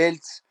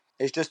 built,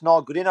 it's just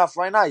not good enough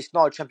right now. It's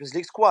not a Champions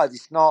League squad.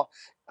 It's not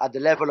at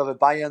the level of a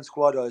Bayern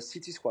squad or a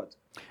City squad.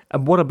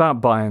 And what about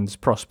Bayern's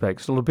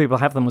prospects? A lot of people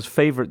have them as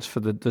favourites for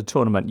the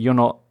tournament. You're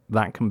not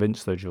that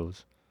convinced though,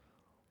 Jules?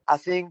 I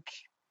think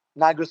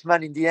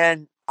Nagelsmann in the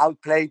end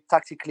outplayed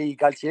tactically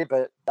Galtier,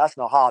 but that's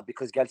not hard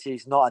because Galtier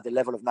is not at the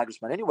level of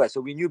Nagelsmann anyway.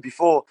 So we knew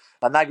before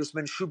that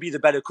Nagelsmann should be the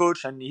better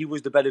coach, and he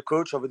was the better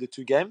coach over the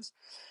two games.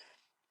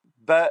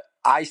 But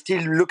I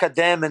still look at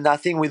them and I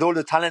think with all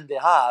the talent they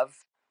have,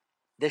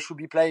 they should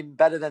be playing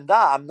better than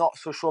that. I'm not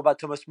so sure about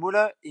Thomas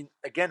Müller,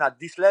 again, at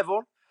this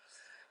level.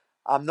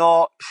 I'm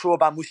not sure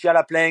about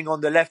Musiala playing on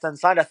the left-hand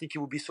side. I think he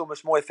would be so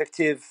much more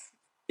effective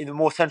in a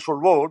more central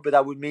role, but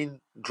that would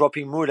mean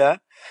dropping Müller.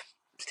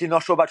 Still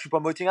not sure about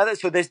Choupo-Moting either.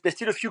 So there's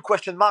still a few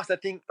question marks, I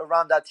think,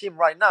 around that team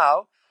right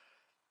now.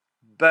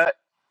 But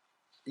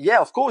yeah,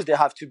 of course, they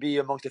have to be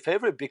amongst the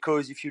favourite,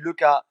 because if you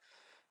look at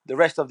the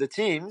rest of the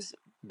teams,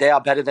 they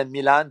are better than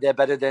Milan, they're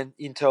better than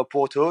Inter,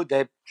 Porto,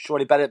 they're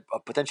surely better,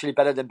 or potentially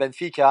better than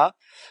Benfica.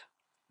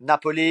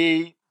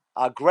 Napoli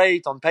are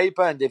great on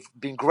paper, and they've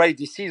been great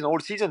this season, all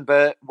season,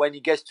 but when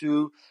it gets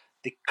to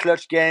the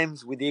clutch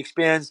games with the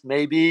experience,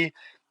 maybe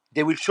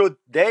they will show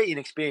their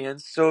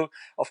inexperience. So,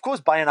 of course,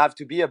 Bayern have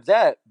to be up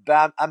there,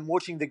 but I'm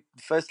watching the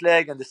first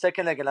leg and the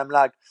second leg, and I'm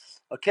like,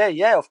 okay,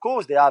 yeah, of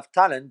course, they have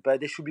talent,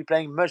 but they should be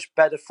playing much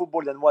better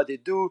football than what they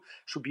do,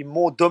 should be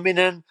more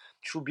dominant,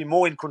 should be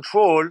more in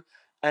control.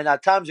 And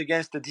at times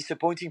against the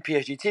disappointing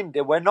PSG team,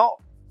 they were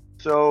not.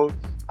 So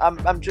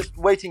I'm just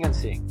waiting and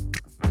seeing.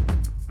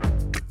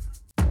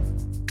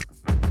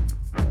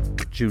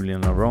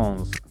 Julien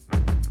Laurens.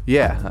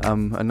 Yeah,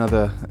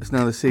 it's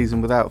another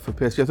season without for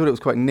PSG. I thought it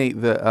was quite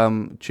neat that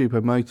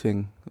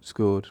Choupo-Moting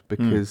scored,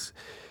 because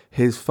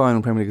his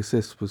final Premier League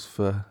assist was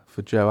for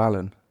Joe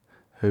Allen,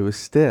 who was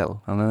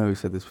still, and I know we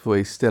said this before,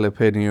 he's still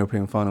appeared in the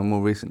European final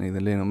more recently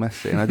than Lionel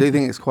Messi. And I do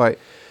think it's quite...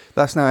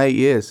 That's now 8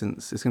 years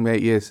since, it's going to be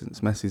 8 years since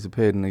Messi's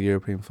appeared in a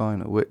European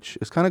final, which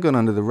has kind of gone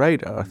under the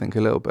radar, I think,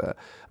 a little bit. I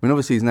mean,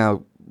 obviously he's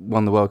now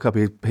won the World Cup.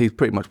 He's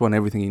pretty much won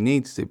everything he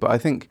needs to, but I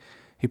think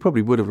he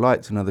probably would have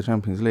liked another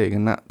Champions League,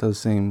 and that does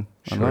seem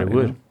unlikely.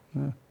 Sure he would.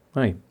 Yeah.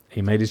 Hey,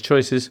 he made his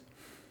choices.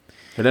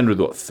 He'll end with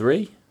what,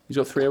 3? He's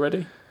got 3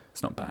 already?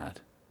 It's not bad.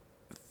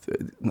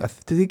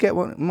 Did he get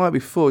one? It might be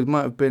 4. He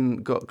might have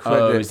got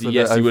credit for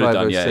yes, the 05, he would have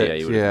done. 06. Yeah,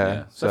 he would have done.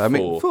 Yeah. So I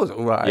mean, 4's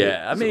all right.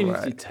 Yeah, I mean,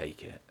 you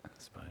take it.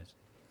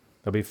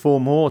 There'll be 4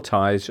 more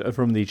ties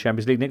from the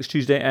Champions League next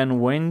Tuesday and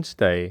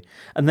Wednesday.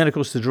 And then, of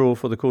course, the draw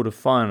for the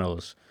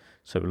quarterfinals.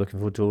 So we're looking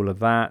forward to all of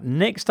that.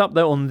 Next up,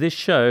 though, on this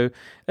show,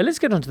 let's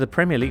get on to the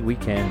Premier League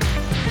weekend.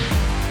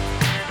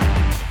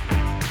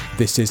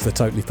 This is the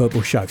Totally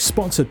Football Show,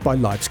 sponsored by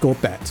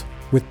LiveScoreBet.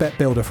 With Bet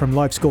Builder from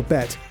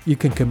LiveScoreBet, you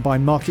can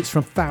combine markets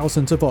from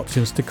thousands of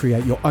options to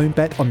create your own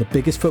bet on the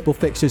biggest football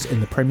fixtures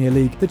in the Premier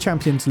League, the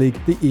Champions League,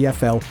 the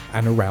EFL,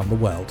 and around the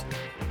world.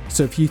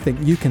 So if you think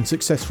you can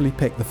successfully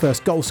pick the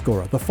first goal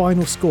scorer, the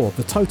final score,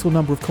 the total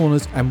number of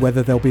corners, and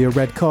whether there'll be a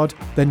red card,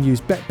 then use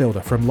Bet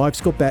Builder from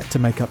LiveScoreBet to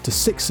make up to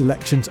 6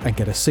 selections and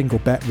get a single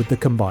bet with the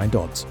combined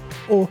odds.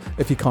 Or,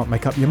 if you can't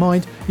make up your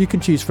mind, you can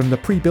choose from the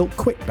pre-built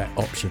quick bet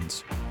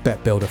options.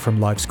 Bet Builder from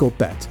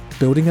LiveScoreBet.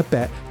 Building a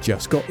bet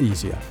just got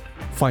easier.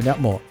 Find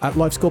out more at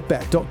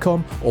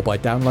livescorebet.com or by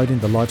downloading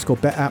the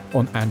LiveScoreBet app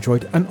on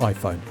Android and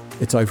iPhone.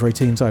 It's over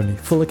 18s only.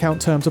 Full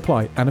account terms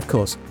apply. And of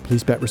course,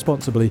 please bet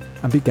responsibly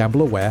and be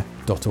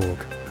gambleaware.org.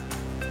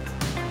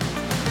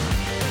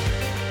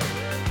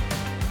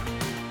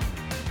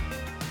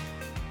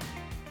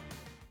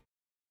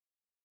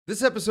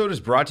 This episode is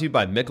brought to you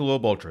by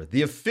Michelob Ultra,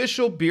 the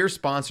official beer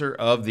sponsor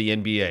of the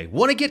NBA.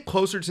 Want to get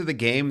closer to the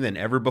game than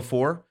ever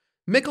before?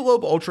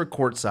 Michelob Ultra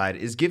Courtside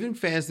is giving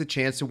fans the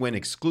chance to win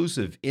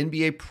exclusive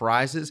NBA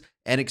prizes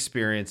and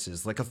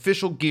experiences like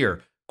official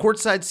gear,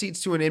 courtside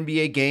seats to an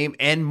NBA game,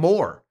 and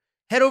more.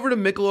 Head over to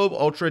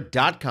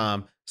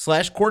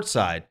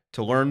MichelobUltra.com/courtside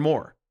to learn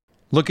more.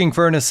 Looking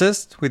for an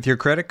assist with your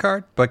credit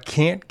card but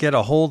can't get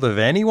a hold of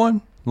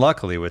anyone?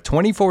 Luckily, with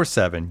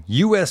 24/7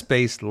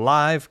 US-based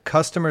live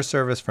customer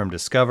service from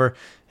Discover,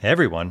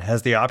 everyone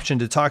has the option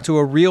to talk to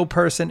a real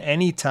person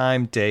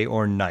anytime, day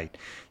or night.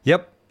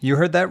 Yep, you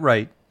heard that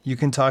right. You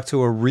can talk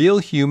to a real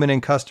human in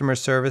customer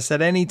service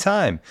at any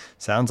time.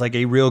 Sounds like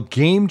a real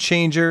game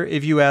changer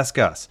if you ask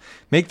us.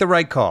 Make the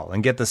right call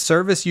and get the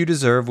service you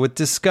deserve with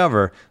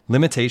Discover.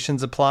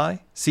 Limitations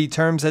apply. See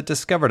terms at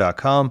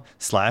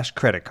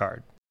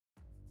discover.com/creditcard.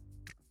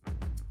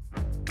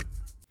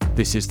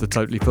 This is the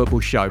Totally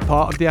Football Show,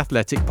 part of the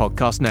Athletic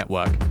Podcast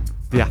Network.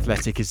 The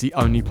Athletic is the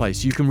only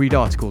place you can read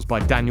articles by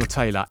Daniel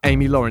Taylor,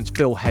 Amy Lawrence,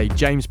 Phil Hay,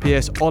 James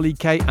Pearce, Ollie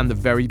Kay, and the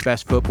very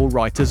best football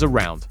writers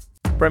around.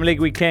 Premier League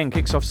weekend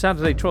kicks off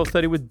Saturday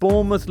 12:30 with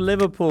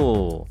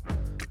Bournemouth-Liverpool.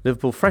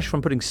 Liverpool, fresh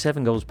from putting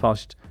 7 goals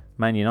past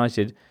Man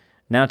United,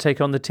 now take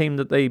on the team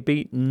that they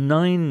beat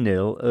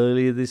 9-0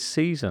 earlier this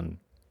season.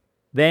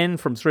 Then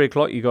from 3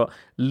 o'clock you got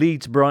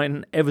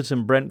Leeds-Brighton,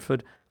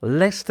 Everton-Brentford,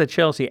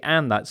 Leicester-Chelsea,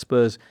 and that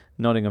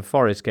Spurs-Nottingham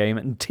Forest game.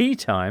 And tea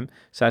time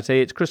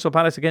Saturday, it's Crystal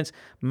Palace against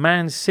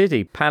Man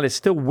City. Palace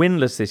still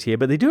winless this year,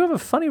 but they do have a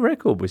funny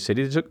record with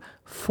City. They took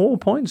 4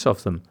 points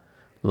off them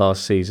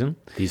last season.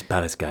 These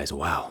Palace guys,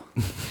 wow,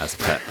 as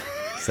Pep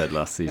said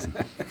last season.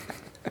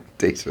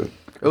 Decent.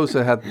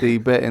 Also had the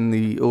bet in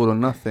the All or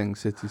Nothing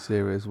City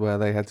series where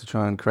they had to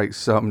try and create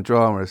some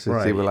drama.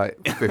 City were like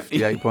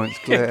 58 points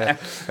clear,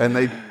 and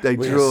they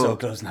We're drew. so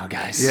close now,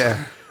 guys.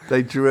 Yeah,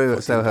 they drew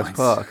at 14 Selhurst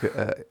Park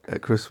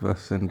at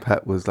Christmas, and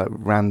Pep was like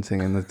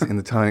ranting in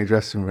the tiny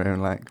dressing room,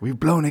 like, "We've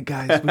blown it,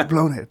 guys! We've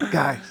blown it,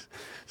 guys!"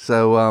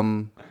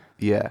 So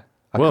yeah.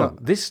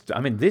 This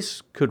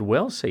could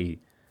well see,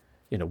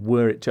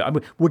 were it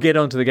to. We'll get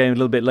onto the game a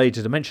little bit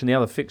later to mention the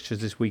other fixtures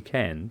this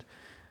weekend.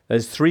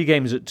 There's 3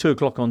 games at 2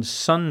 o'clock on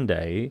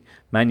Sunday.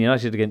 Man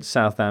United against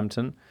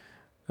Southampton.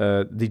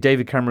 The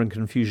David Cameron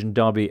Confusion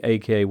Derby,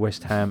 a.k.a.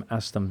 West Ham,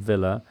 Aston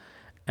Villa.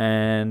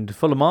 And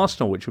Fulham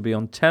Arsenal, which will be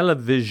on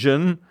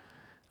television.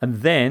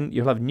 And then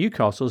you'll have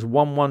Newcastle's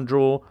 1-1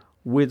 draw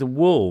with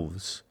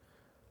Wolves.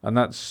 And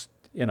that's,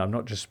 I'm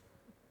not just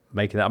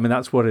making that. I mean,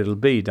 that's what it'll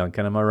be,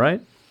 Duncan. Am I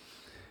right?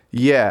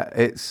 Yeah,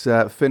 it's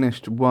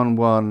finished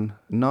 1-1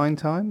 9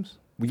 times.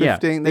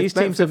 15, these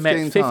teams have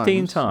met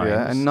 15 times.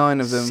 Yeah, and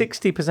 9 of them.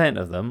 60%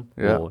 of them,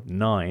 or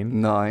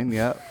 9. 9,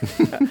 yeah.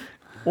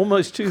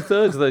 Almost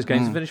 2/3 of those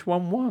games have finished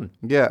 1-1.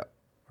 Yeah.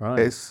 Right.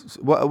 It's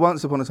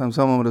once upon a time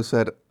someone would have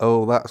said,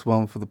 "Oh, that's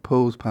one for the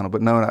pools panel,"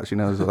 but no one actually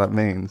knows what that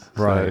means.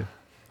 Right.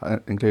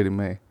 So, including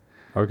me.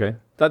 Okay.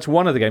 That's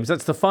one of the games.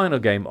 That's the final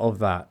game of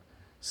that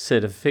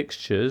set of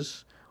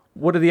fixtures.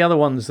 What are the other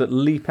ones that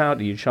leap out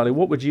at you, Charlie?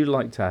 What would you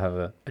like to have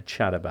a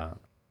chat about?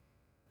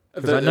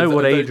 Because I know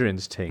what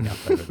Adrian's teeing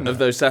up over there. Of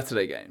those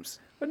Saturday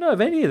games. But no,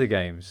 of any of the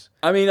games.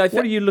 I mean, what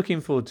are you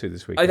looking forward to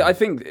this weekend? I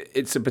think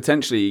it's a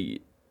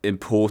potentially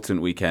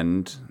important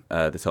weekend,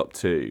 the top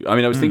 2. I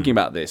mean, I was thinking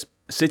about this.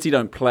 City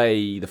don't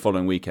play the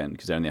following weekend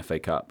because they're in the FA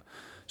Cup.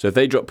 So if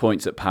they drop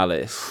points at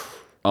Palace,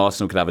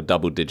 Arsenal could have a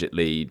double-digit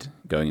lead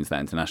going into that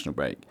international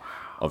break. Wow.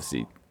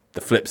 Obviously,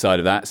 the flip side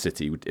of that,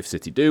 if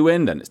City do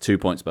win, then it's 2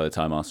 points by the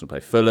time Arsenal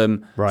play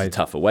Fulham. Right. It's a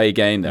tough away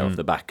game. They're off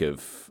the back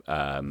of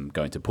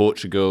going to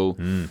Portugal.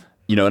 And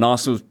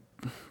Arsenal's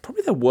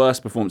probably their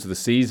worst performance of the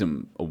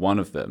season, or one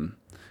of them,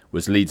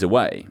 was Leeds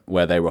away,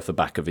 where they were off the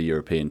back of a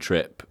European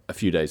trip a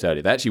few days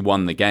earlier. They actually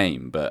won the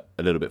game, but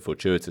a little bit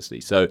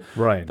fortuitously. So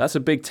that's a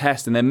big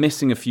test, and they're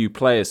missing a few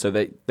players, so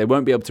they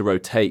won't be able to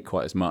rotate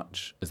quite as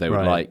much as they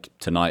would like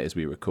tonight as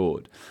we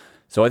record.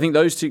 So I think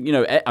those two,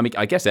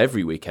 I guess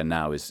every weekend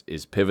now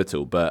is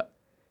pivotal, but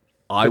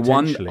I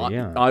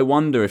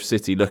wonder if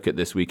City look at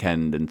this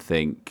weekend and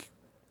think,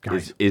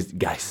 guys,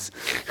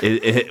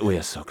 we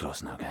are so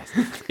close now, guys.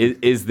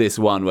 Is this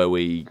one where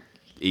we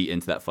eat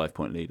into that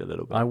 5-point lead a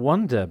little bit? I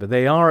wonder, but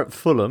they are at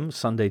Fulham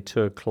Sunday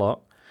 2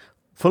 o'clock.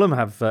 Fulham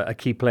have a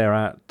key player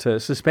out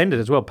suspended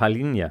as well,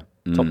 Palhinha,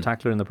 top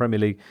tackler in the Premier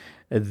League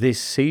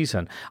this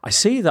season. I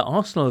see that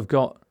Arsenal have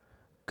got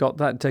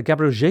that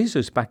Gabriel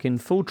Jesus back in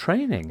full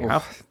training.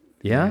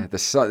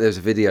 There's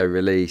a video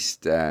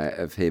released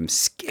of him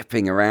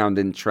skipping around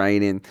in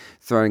training,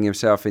 throwing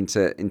himself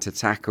into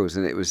tackles,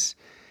 and it was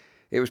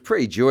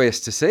pretty joyous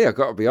to see, I've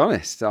got to be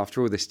honest,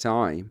 after all this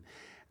time.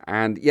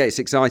 And yeah, it's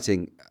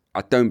exciting.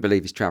 I don't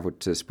believe he's travelled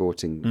to the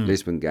Sporting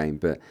Lisbon game,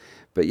 but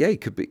yeah, he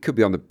could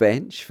be on the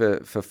bench for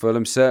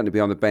Fulham. Certainly be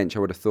on the bench, I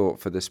would have thought,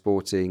 for the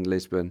Sporting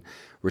Lisbon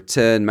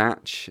return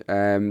match.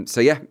 So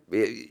yeah,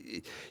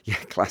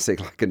 classic,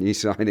 like a new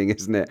signing,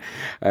 isn't it,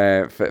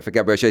 for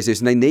Gabriel Jesus?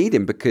 And they need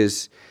him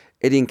because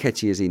Eddie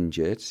Nketiah is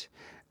injured.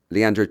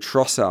 Leandro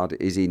Trossard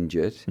is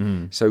injured.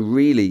 So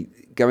really,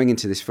 going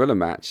into this Fulham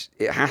match,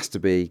 it has to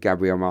be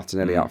Gabriel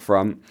Martinelli up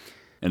front.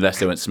 Unless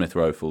they went Smith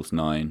Rowe false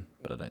 9,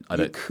 but I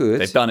don't.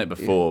 Could. They've done it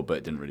before, but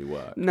it didn't really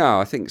work. No,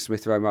 I think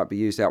Smith Rowe might be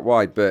used out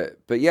wide, but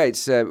yeah,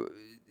 it's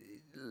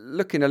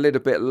looking a little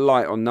bit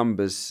light on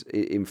numbers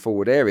in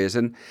forward areas,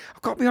 and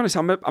I've got to be honest,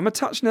 I'm a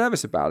touch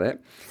nervous about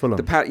it. Fulham.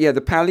 The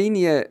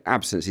Palhinha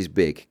absence is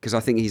big because I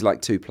think he's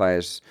like 2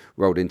 players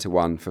rolled into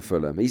one for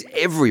Fulham. He's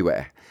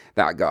everywhere,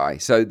 that guy.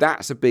 So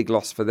that's a big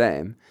loss for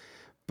them.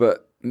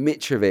 But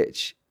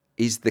Mitrovic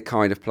is the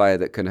kind of player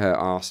that can hurt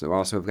Arsenal.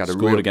 Arsenal have had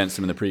scored against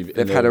them in the previous.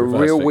 They've had a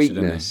real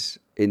weakness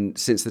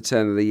since the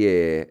turn of the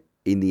year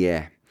in the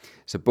air.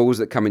 So balls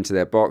that come into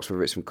their box,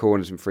 whether it's from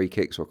corners and free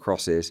kicks or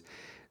crosses,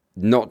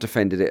 not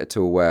defended it at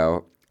all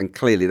well. And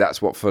clearly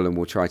that's what Fulham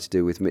will try to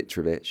do with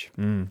Mitrovic.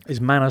 Is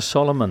Manor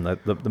Solomon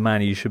the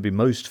man you should be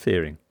most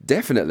fearing?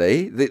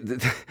 Definitely.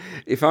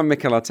 If I'm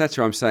Mikel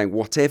Arteta, I'm saying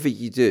whatever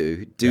you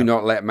do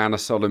not let Manor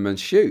Solomon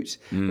shoot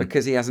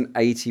because he has an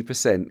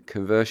 80%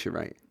 conversion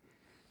rate.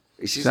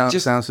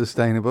 Sounds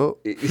sustainable.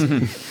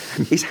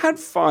 He's had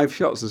 5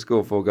 shots and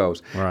scored 4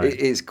 goals. Right.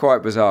 It's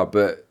quite bizarre,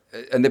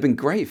 and they've been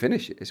great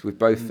finishes with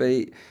both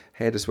feet,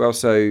 head as well.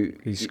 So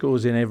he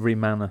scores in every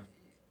manner.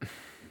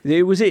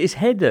 Was it his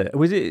header?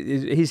 Was it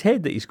his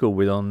head that he scored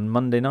with on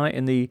Monday night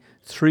in the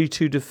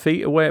 3-2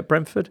 defeat away at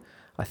Brentford?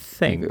 I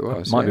think it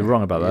was. I might be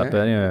wrong about that,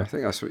 but anyway.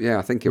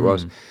 I think it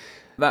was.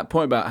 That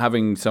point about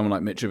having someone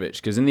like Mitrovic,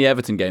 because in the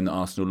Everton game that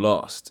Arsenal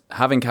lost,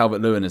 having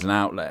Calvert-Lewin as an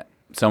outlet,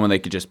 someone they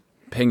could just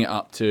ping it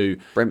up to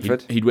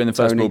Brentford. He'd win the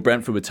first ball.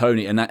 Brentford with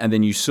Tony, and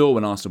then you saw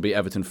when Arsenal beat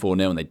Everton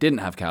 4-0 and they didn't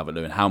have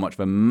Calvert-Lewin how much of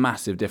a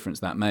massive difference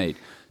that made.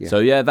 Yeah. So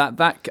yeah,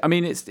 that I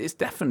mean, it's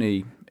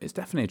definitely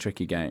a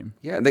tricky game.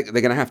 Yeah, they're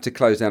going to have to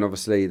close down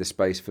obviously the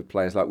space for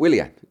players like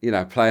Willian.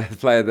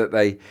 Player that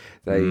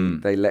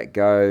they let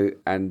go,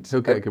 and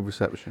he'll get a good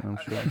reception, I'm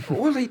sure.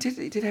 Well, he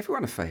did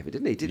everyone a favour,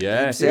 didn't he? Did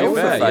himself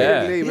a favour.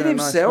 Yeah. He did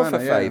himself a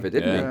favour,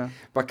 didn't he?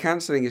 By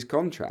cancelling his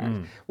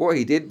contract. What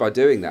he did by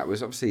doing that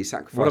was obviously he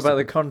sacrificed. What about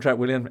the contract,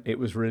 William? It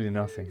was really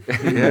nothing.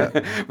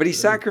 But he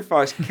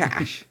sacrificed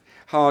cash,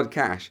 hard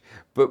cash.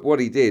 But what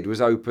he did was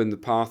open the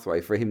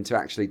pathway for him to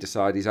actually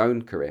decide his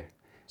own career.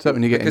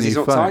 Something you get because he's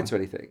not phone. tied to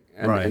anything,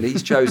 and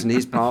he's chosen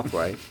his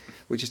pathway,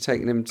 which has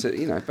taken him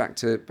to back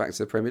to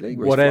the Premier League.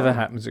 Whatever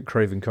happens at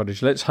Craven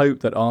Cottage, let's hope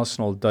that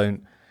Arsenal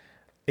don't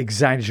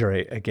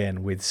exaggerate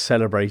again with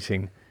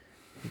celebrating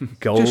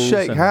goals. Just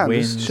shake and hands,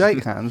 wins. just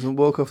shake hands, and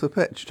walk off the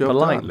pitch. Job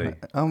politely.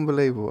 Done.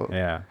 Unbelievable.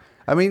 Yeah,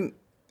 I mean,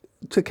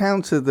 to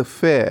counter the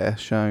fear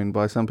shown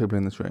by some people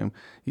in this room,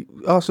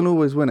 Arsenal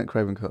always win at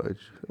Craven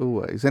Cottage,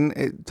 always, and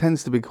it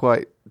tends to be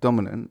quite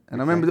dominant.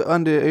 And I remember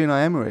under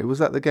Unai Emery, was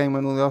that the game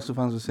when all the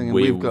Arsenal fans were singing,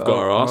 "We've got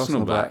our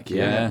Arsenal back"?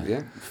 Yeah.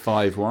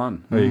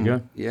 5-1. There you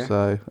go. Yeah.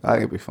 So I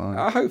think it'll be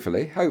fine.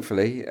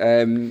 Hopefully.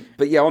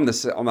 But yeah, on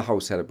the whole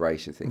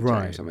celebration thing,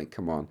 right. James, I mean,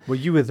 come on. Well,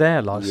 you were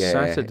there last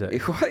Saturday.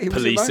 It was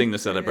policing the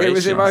celebration. It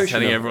was emotional.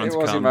 Telling everyone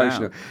to calm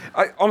emotional.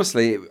 down.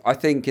 Honestly, I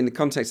think in the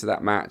context of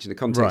that match, in the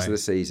context of the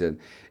season,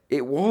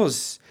 it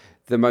was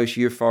the most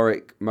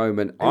euphoric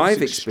moment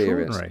I've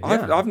experienced.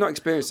 I've not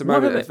experienced a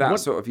moment of that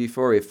sort of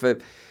euphoria for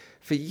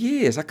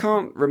years. I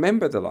can't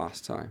remember the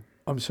last time.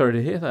 I'm sorry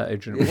to hear that,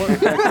 Adrian.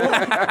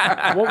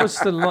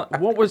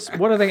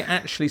 What are they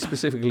actually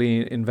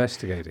specifically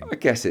investigating? I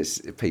guess it's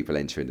people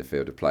entering the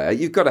field of play.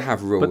 You've got to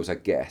have rules, I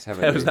guess.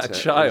 Haven't there was that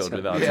child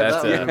with Arteta.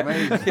 That was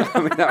amazing. I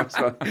mean, that was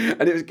fun.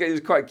 And it was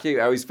quite cute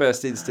how his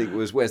first instinct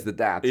was, "Where's the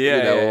dad?"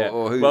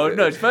 Or who? Well,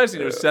 no, his first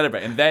thing was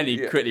celebrate, and then he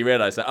quickly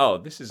realised that, oh,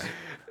 this is.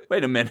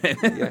 Wait a minute.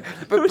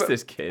 Who's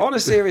this kid? On a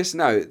serious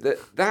note,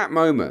 that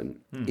moment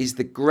is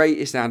the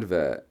greatest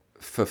advert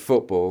for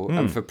football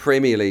and for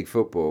Premier League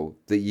football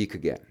that you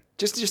could get.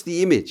 Just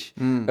the image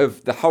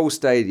of the whole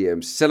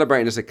stadium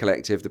celebrating as a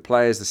collective, the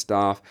players, the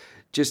staff,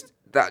 just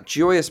that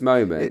joyous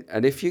moment.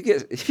 And if you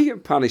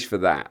get punished for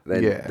that,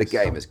 then the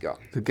game has gone.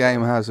 The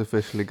game has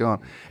officially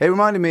gone. It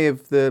reminded me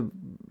of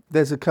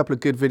there's a couple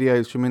of good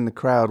videos from in the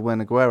crowd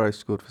when Aguero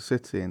scored for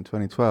City in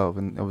 2012,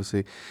 and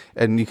obviously,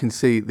 and you can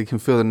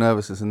feel the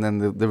nervousness and then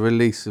the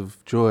release of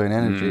joy and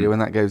energy when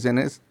that goes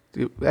in.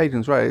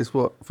 Adrian's right. It's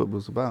what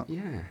football's about.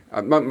 Yeah,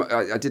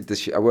 I did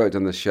this. I worked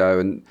on the show,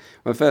 and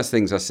one of the first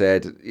things I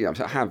said,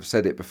 I have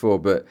said it before,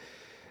 but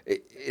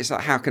it's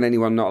like, how can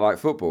anyone not like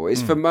football?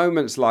 It's for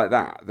moments like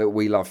that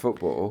we love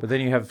football. But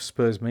then you have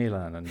Spurs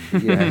Milan, and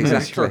yeah,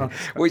 exactly,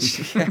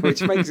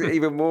 which makes it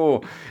even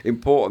more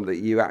important that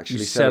you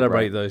actually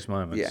celebrate those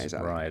moments. Yeah,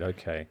 exactly. Right.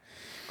 Okay.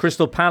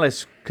 Crystal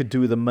Palace could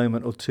do with a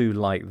moment or two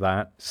like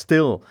that.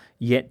 Still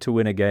yet to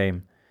win a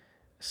game.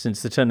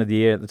 since the turn of the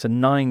year. That's a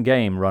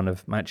 9-game run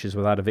of matches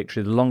without a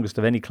victory, the longest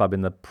of any club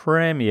in the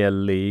Premier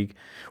League.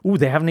 Ooh,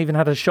 they haven't even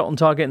had a shot on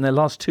target in their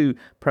last 2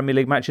 Premier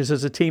League matches.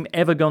 Has a team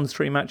ever gone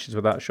 3 matches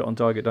without a shot on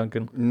target,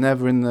 Duncan?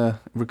 Never in the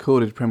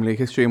recorded Premier League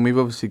history, and we've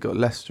obviously got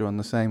Leicester on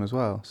the same as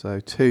well. So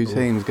 2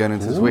 teams going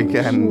into this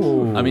weekend.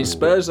 I mean,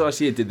 Spurs last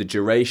year did the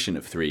duration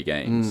of 3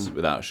 games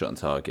without a shot on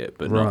target,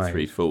 but not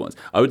 3 full ones.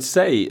 I would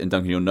say, and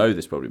Duncan, you'll know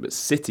this probably, but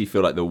City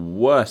feel like the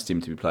worst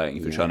team to be playing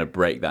if you're trying to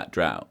break that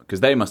drought, because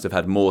they must have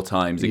had more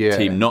times a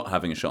team not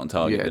having a shot on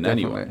target than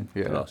anyone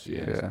last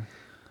year.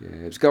 Yeah,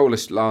 it was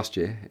goalless last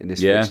year in this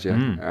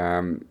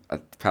fixture.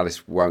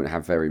 Palace won't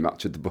have very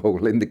much of the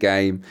ball in the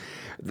game.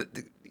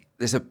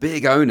 There's a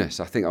big onus,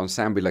 I think, on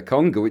Sambi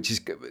Lokonga, which is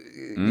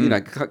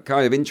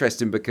kind of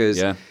interesting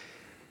because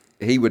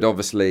he would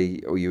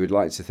obviously, or you would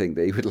like to think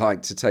that he would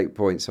like to take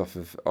points off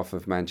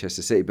of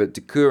Manchester City. But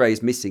Doucouré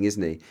is missing,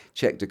 isn't he?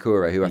 Cheikh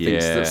Doucouré, who I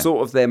think is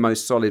sort of their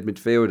most solid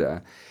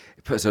midfielder.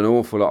 It puts an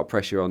awful lot of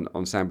pressure on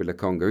Sambi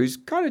Lokonga, who's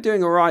kind of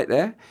doing all right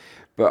there.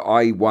 But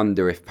I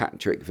wonder if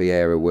Patrick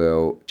Vieira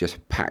will just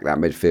pack that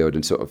midfield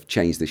and sort of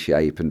change the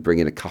shape and bring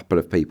in a couple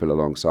of people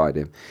alongside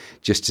him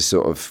just to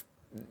sort of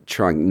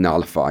try and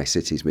nullify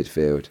City's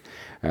midfield,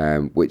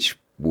 which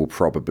will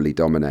probably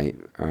dominate.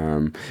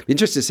 Be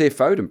interested to see if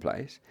Foden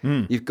plays.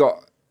 You've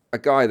got a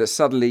guy that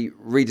suddenly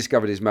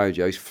rediscovered his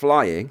mojo. He's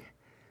flying,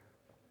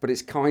 but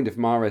it's kind of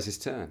Mahrez's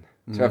turn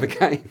to have a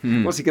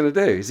game. What's he going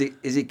to do?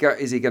 Is he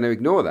going to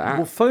ignore that?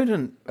 Well,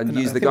 Foden, and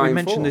use the guy. We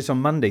mentioned this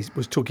on Monday.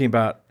 Was talking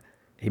about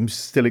him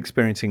still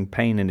experiencing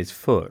pain in his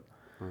foot.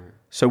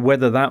 So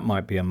whether that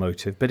might be a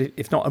motive, but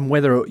if not, and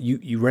whether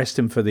you rest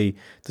him for the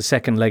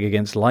second leg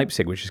against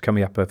Leipzig, which is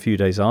coming up a few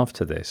days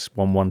after this,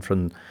 1-1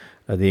 from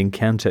the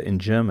encounter in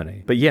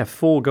Germany. But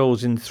 4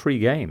 goals in 3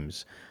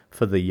 games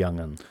for the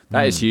young'un.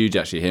 That is huge,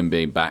 actually, him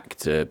being back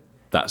to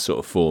that sort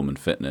of form and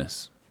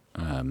fitness.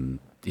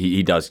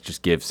 He does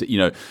just give,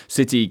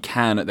 City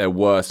can at their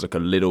worst look a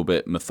little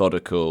bit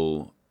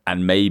methodical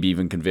and maybe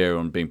even can veer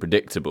on being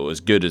predictable, as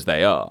good as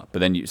they are. But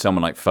then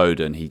someone like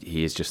Foden,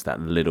 he is just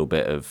that little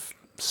bit of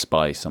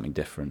spice, something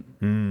different.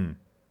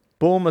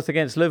 Bournemouth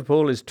against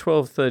Liverpool is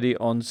 12:30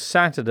 on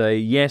Saturday.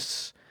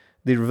 Yes,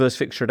 the reverse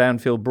fixture at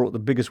Anfield brought the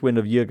biggest win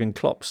of Jurgen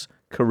Klopp's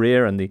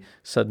career and the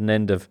sudden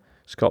end of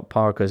Scott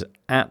Parker's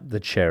at the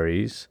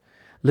Cherries.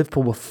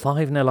 Liverpool were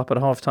 5-0 up at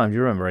half-time. Do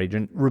you remember,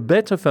 Adrian?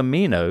 Roberto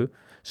Firmino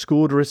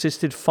scored or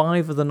assisted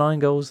 5 of the 9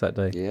 goals that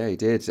day. Yeah, he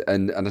did.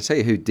 And I tell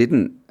you who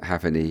didn't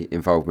have any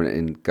involvement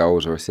in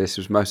goals or assists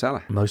was Mo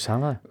Salah. Mo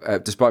Salah.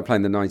 Despite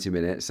playing the 90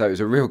 minutes. So it was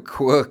a real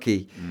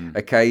quirky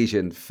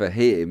occasion for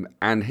him.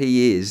 And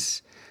he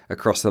is,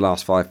 across the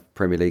last 5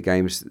 Premier League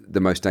games,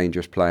 the most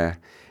dangerous player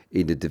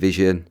in the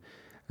division.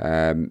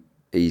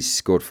 He's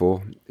scored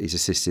 4. He's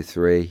assisted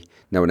 3.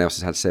 No one else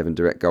has had 7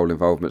 direct goal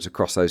involvements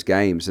across those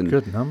games. And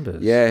good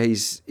numbers. Yeah,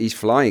 he's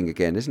flying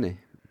again, isn't he?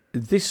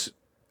 This,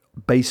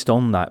 based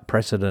on that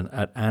precedent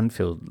at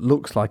Anfield,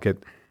 looks like a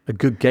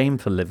good game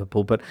for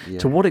Liverpool. But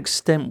to what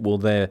extent will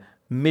their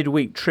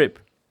midweek trip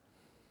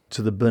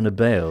to the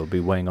Bernabeu be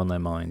weighing on their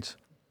minds?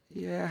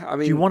 Yeah, I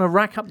mean, do you want to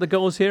rack up the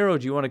goals here, or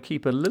do you want to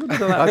keep a little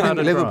bit of that? I think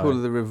Liverpool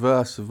are the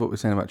reverse of what we were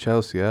saying about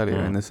Chelsea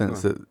earlier, in the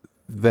sense that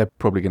they're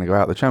probably going to go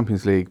out of the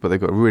Champions League, but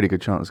they've got a really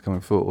good chance of coming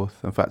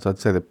fourth. In fact, I'd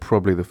say they're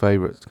probably the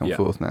favourites to come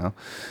fourth now.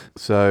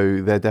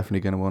 So they're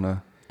definitely going to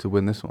want to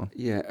win this one.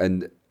 Yeah,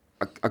 and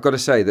I've got to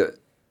say that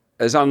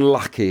as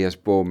unlucky as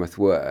Bournemouth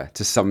were,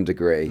 to some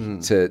degree,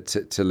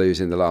 to lose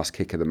in the last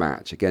kick of the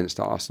match against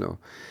Arsenal,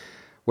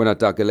 when I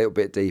dug a little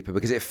bit deeper,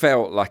 because it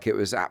felt like it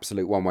was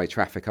absolute one-way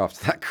traffic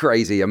after that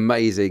crazy,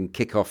 amazing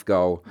kick-off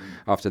goal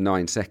after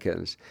 9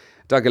 seconds.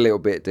 Dug a little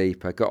bit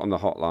deeper, got on the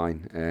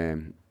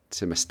hotline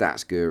to my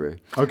stats guru.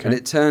 Okay. And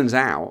it turns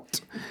out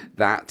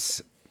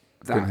that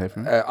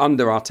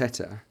under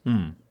Arteta,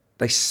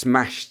 they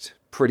smashed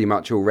pretty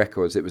much all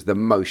records. It was the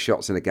most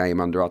shots in a game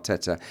under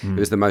Arteta. It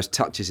was the most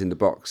touches in the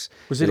box.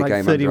 Was it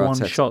like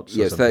 31 shots?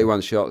 Yeah,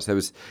 31 shots. There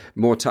was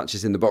more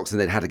touches in the box than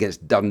they'd had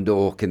against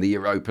Dundalk in the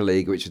Europa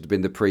League, which had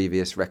been the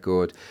previous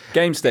record.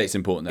 Game state's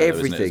important there,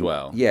 isn't it, as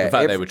well? Yeah, the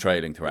fact they were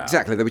trailing throughout.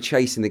 Exactly. They were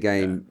chasing the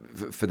game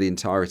for the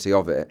entirety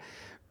of it.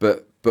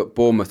 But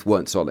Bournemouth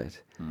weren't solid.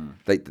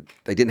 They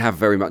didn't have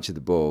very much of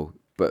the ball,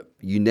 but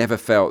you never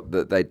felt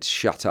that they'd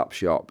shut up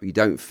shop. You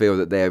don't feel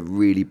that they're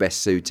really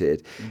best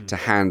suited to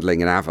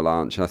handling an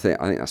avalanche. And I think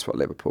that's what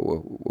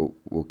Liverpool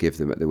will give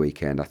them at the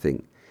weekend. I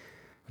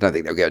don't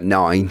think they'll get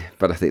 9,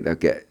 but I think they'll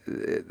get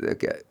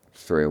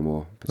 3 or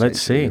more.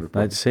 Let's see.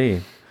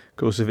 Of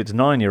course, if it's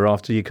 9 you're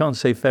after, you can't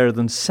say fairer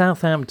than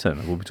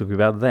Southampton. We'll be talking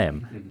about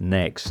them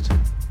next.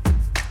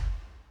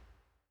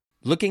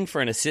 Looking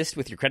for an assist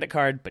with your credit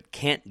card but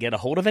can't get a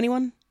hold of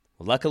anyone?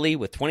 Well, luckily,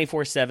 with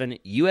 24/7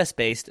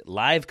 US-based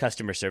live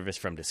customer service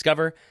from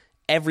Discover,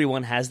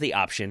 everyone has the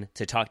option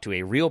to talk to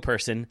a real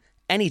person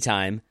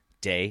anytime,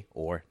 day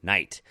or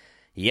night.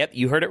 Yep,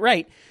 you heard it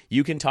right.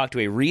 You can talk to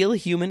a real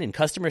human in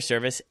customer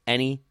service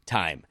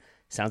anytime.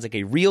 Sounds like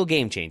a real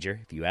game changer,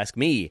 if you ask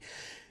me.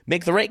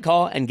 Make the right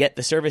call and get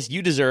the service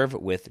you deserve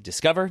with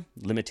Discover.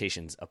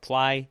 Limitations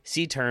apply.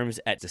 See terms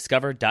at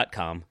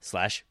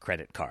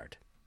discover.com/creditcard.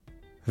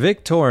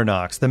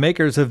 Victorinox, the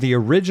makers of the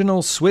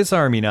original Swiss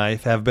Army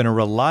knife, have been a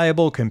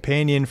reliable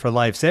companion for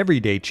life's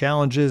everyday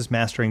challenges,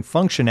 mastering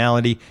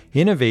functionality,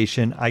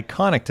 innovation,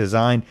 iconic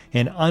design,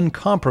 and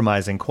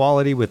uncompromising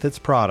quality with its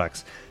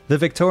products. The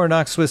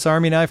Victorinox Swiss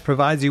Army knife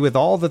provides you with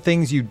all the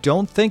things you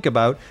don't think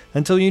about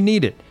until you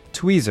need it: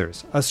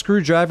 tweezers, a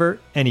screwdriver,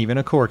 and even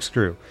a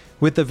corkscrew.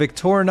 With the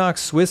Victorinox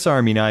Swiss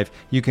Army knife,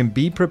 you can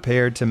be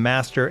prepared to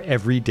master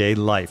everyday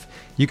life.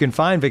 You can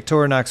find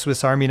Victorinox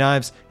Swiss Army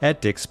knives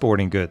at Dick's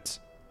Sporting Goods.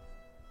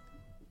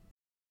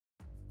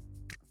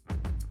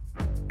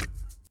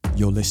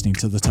 You're listening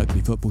to the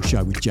Totally Football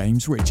Show with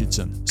James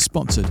Richardson,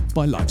 sponsored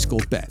by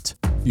LiveScoreBet.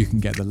 You can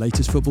get the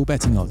latest football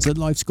betting odds at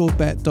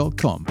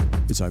livescorebet.com.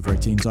 It's over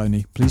 18s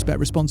only. Please bet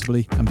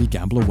responsibly and be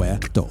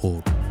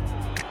gambleaware.org.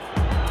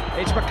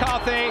 It's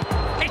McCarthy.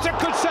 It's a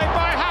good save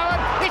by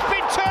Howard. It's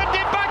been turned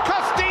in by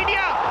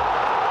Costinha.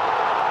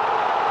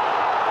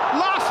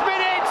 Last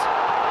minute,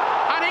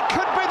 and it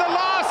could be the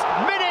last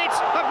minute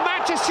of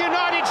Manchester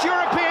United's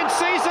European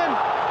season.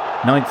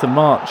 9th of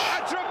March,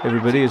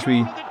 everybody, as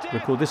we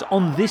record this.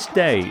 On this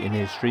day in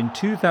history, in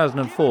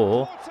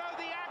 2004,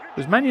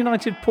 was Man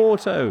United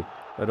Porto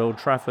at Old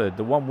Trafford.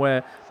 The one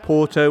where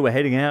Porto were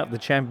heading out of the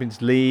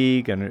Champions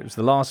League, and it was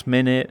the last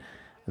minute,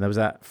 and there was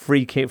that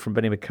free kick from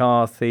Benny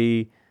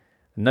McCarthy.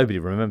 Nobody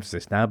remembers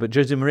this now, but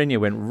Jose Mourinho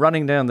went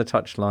running down the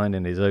touchline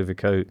in his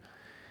overcoat,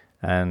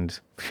 and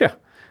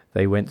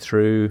they went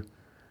through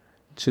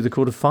to the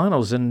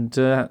quarterfinals. And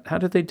how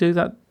did they do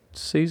that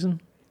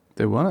season?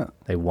 They won it.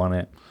 They won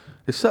it.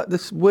 It's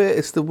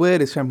the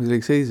weirdest Champions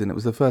League season. It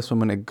was the first one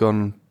when it had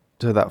gone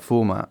to that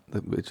format,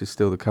 which is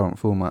still the current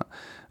format.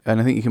 And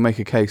I think you can make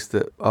a case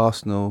that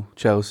Arsenal,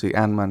 Chelsea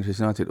and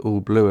Manchester United all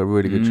blew a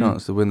really good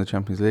chance to win the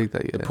Champions League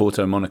that year. The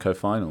Porto-Monaco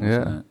final,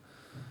 wasn't it?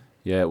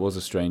 Yeah, it was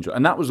a strange one.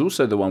 And that was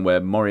also the one where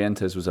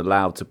Morientes was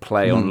allowed to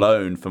play on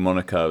loan for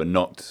Monaco and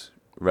knocked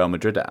Real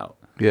Madrid out.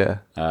 Yeah.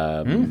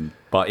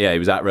 But yeah, he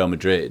was at Real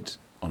Madrid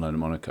on loan at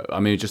Monaco. I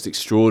mean, it was just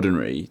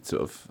extraordinary.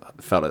 Sort of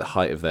felt like the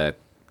height of their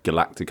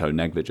Galactico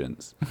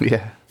negligence.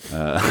 Yeah.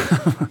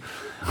 I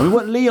mean,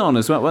 weren't Lyon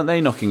as well? Weren't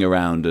they knocking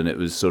around? And it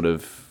was sort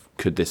of,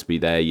 could this be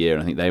their year?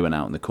 And I think they went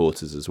out in the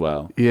quarters as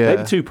well. Yeah. They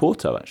had 2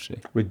 Porto, actually.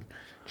 With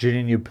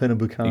Juninho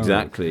Pernambucano.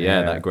 Exactly,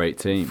 yeah, that great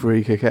team.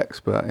 Free kick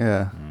expert,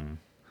 yeah.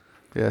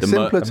 Yeah, The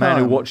simpler A time. man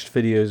who watched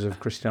videos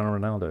of Cristiano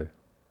Ronaldo.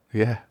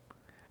 Yeah.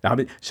 I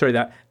mean, sorry,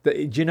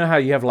 do you know how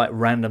you have like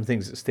random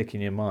things that stick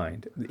in your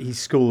mind? He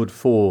scored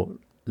for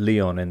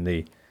Lyon in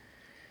the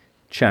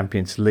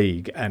Champions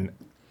League, and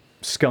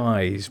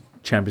Sky's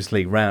Champions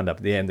League roundup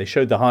at the end, they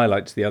showed the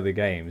highlights of the other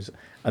games,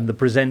 and the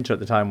presenter at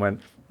the time went,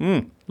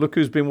 look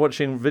who's been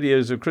watching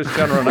videos of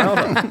Cristiano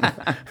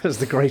Ronaldo. It was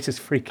the greatest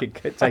free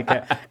kick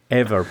taker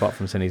ever, apart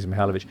from Sinisa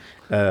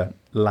Mihajlovic.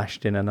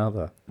 Lashed in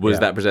another. Was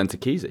that presenter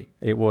Kesey?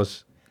 It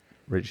was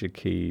Richard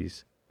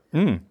Keys.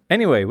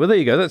 Anyway, well, there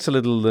you go. That's a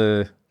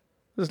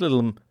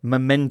little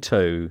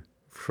memento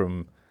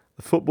from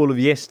the football of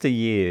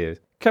yesteryear.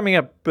 Coming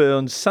up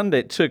on Sunday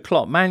at 2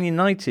 o'clock, Man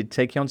United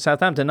taking on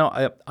Southampton.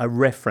 Now, I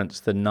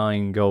referenced the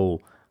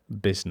 9-goal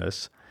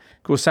business.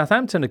 Of course,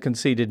 Southampton had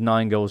conceded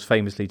 9 goals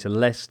famously to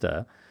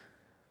Leicester.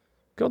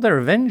 Got their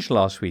revenge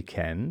last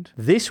weekend.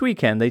 This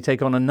weekend, they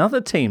take on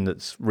another team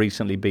that's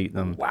recently beat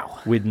them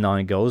with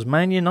 9 goals,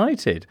 Man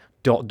United. ...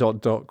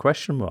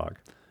 question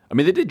mark. I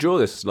mean, they did draw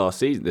this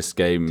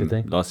game Did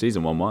they? last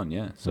season, 1-1,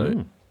 yeah.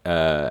 So,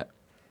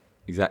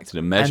 exacted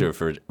a measure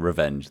for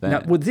revenge there.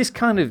 Now, with this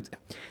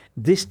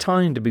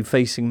time to be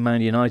facing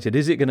Man United,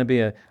 is it going to be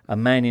a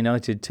Man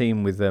United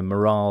team with their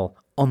morale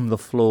on the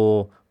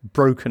floor,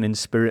 broken in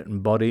spirit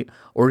and body,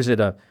 or is it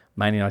a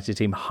Man United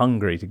team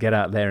hungry to get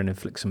out there and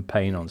inflict some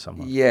pain on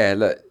someone? Yeah,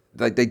 look,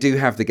 they do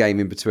have the game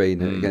in between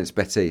against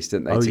Betis,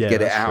 don't they, to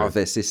get it out of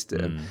their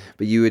system.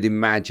 But you would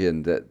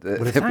imagine that...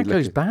 But if that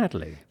goes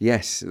badly...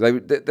 Yes,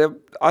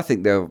 I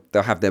think they'll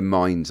have their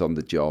minds on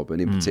the job, and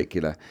in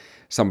particular,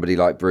 somebody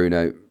like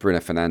Bruno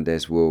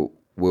Fernandes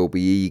will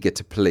be eager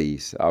to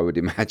please, I would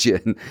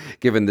imagine,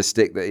 given the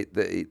stick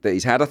that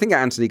he's had. I think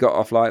Anthony got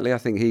off lightly. I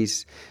think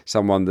he's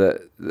someone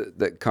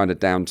that kind of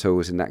down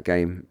tools in that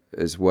game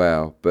as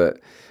well. But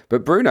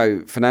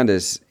Bruno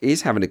Fernandes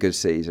is having a good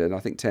season. I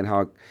think Ten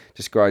Hag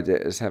described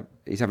it as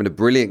he's having a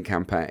brilliant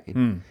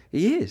campaign.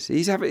 He is.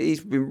 He's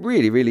been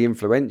really, really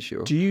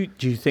influential. Do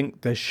you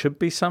think there should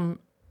be some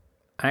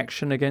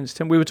action against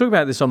him? We were talking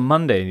about this on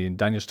Monday, and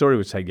Daniel Story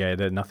would say, yeah,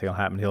 nothing will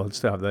happen. He'll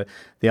still have the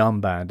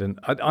armband. And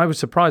I was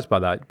surprised by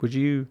that. Would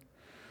you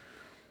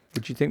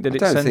think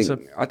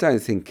that I don't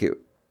think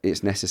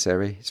it's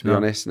necessary, to be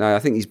honest. No, I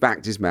think he's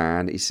backed his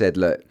man. He said,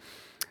 look,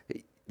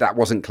 that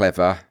wasn't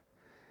clever,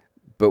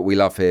 but we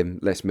love him.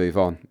 Let's move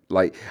on.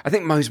 Like, I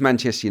think most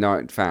Manchester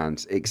United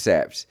fans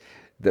accept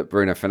that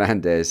Bruno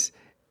Fernandes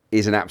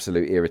is an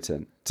absolute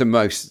irritant to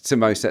most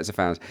sets of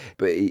fans,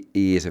 but he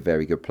is a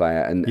very good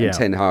player, and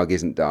Ten Hag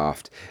isn't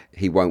daft.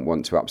 He won't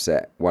want to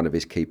upset one of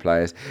his key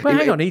players. But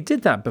hang on, he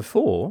did that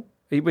before.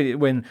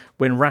 When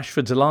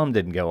Rashford's alarm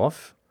didn't go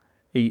off,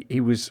 he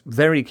was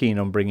very keen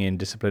on bringing in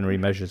disciplinary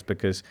measures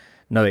because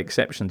no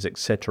exceptions,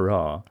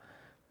 etc.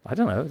 I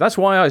don't know. That's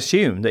why I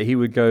assumed that he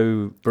would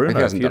go Bruno. If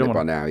he hasn't done it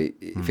by now,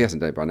 if he hasn't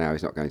done it by now,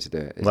 he's not going to do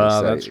it.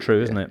 Well, that's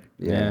true, isn't it?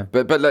 Yeah.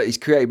 But look, he's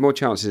created more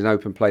chances in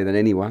open play than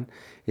anyone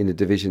in the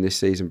division this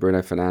season,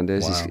 Bruno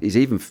Fernandes. Wow. He's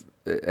even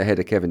ahead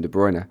of Kevin De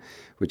Bruyne,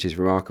 which is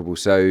remarkable.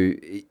 So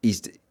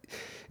he's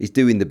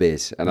doing the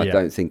biz, and I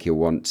don't think he'll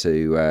want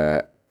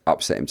to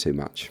upset him too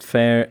much.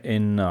 Fair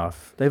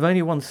enough. They've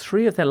only won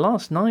 3 of their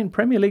last 9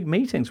 Premier League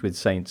meetings with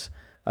Saints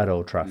at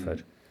Old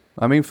Trafford.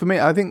 I mean, for me,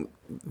 I think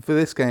for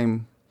this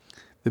game,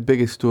 the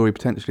biggest story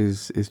potentially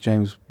is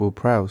James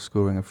Ward-Prowse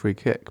scoring a free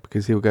kick,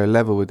 because he'll go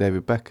level with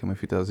David Beckham if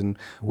he does, and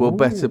what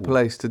better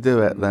place to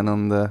do it than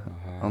on the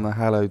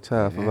hallowed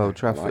turf of Old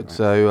Trafford. Like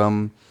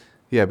so,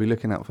 be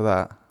looking out for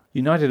that.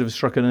 United have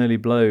struck an early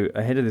blow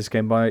ahead of this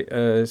game by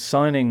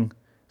signing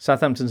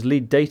Southampton's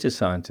lead data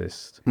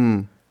scientist,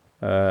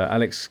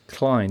 Alex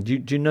Klein.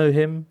 Do you know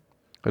him?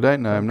 I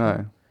don't know him,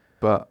 no.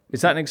 But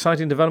is that an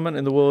exciting development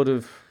in the world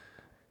of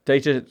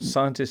data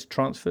scientist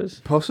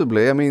transfers?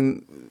 Possibly. I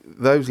mean,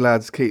 those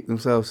lads keep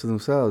themselves to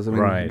themselves. I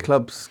mean,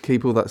 clubs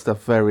keep all that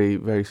stuff very,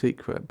 very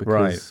secret.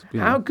 Because,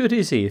 How good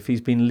is he if he's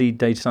been lead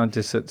data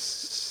scientist at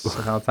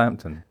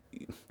Southampton?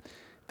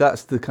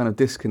 That's the kind of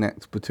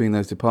disconnect between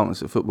those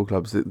departments at football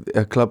clubs.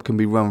 A club can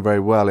be run very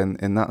well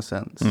in that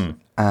sense,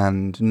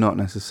 and not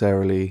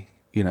necessarily,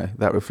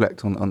 that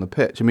reflect on the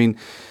pitch. I mean,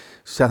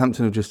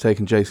 Southampton have just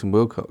taken Jason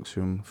Wilcox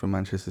from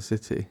Manchester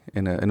City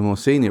in a more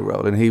senior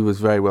role, and he was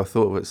very well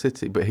thought of at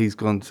City, but he's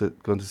gone to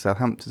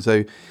Southampton.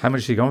 So how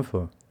much has he gone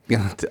for?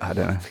 I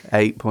don't know,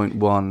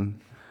 8.1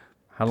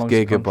 How long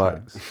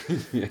gigabytes.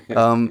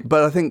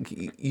 But I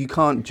think you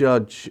can't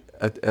judge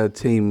a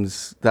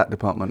team's that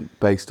department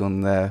based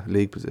on their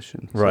league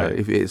position. Right. So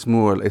if it's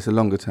a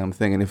longer term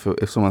thing, and if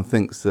someone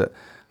thinks that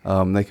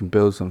they can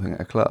build something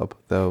at a club,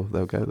 they'll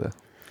go there.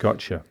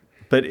 Gotcha.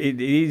 But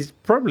it is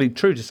probably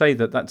true to say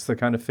that that's the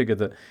kind of figure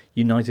that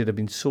United have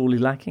been sorely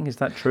lacking. Is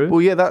that true?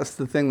 Well, yeah, that's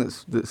the thing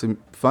that's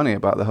funny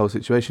about the whole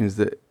situation, is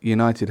that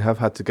United have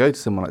had to go to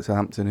someone like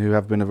Southampton, who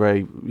have been a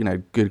very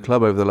good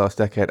club over the last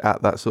decade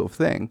at that sort of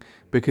thing,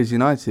 because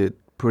United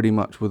pretty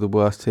much were the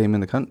worst team in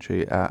the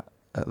country at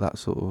that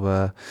sort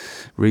of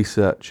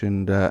research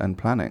and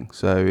planning.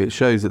 So it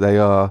shows that they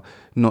are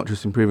not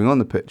just improving on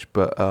the pitch,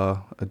 but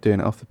are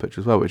doing it off the pitch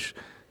as well, which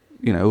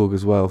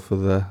augurs well for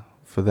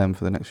them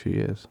for the next few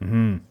years.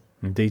 Mm-hmm.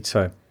 Indeed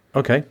so.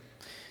 Okay.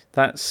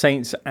 That's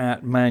Saints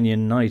at Man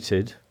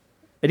United.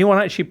 Anyone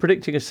actually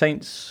predicting a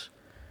Saints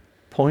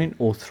point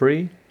or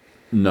 3?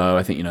 No,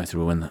 I think United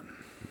will win that.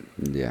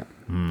 Yeah.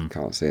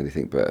 Can't see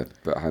anything but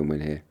a home win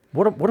here.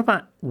 What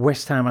about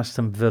West Ham,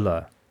 Aston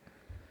Villa?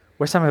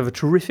 West Ham have a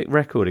terrific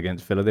record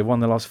against Villa. They've won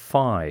the last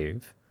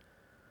 5.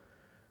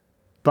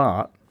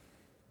 But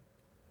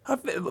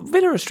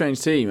Villa are a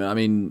strange team. I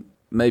mean,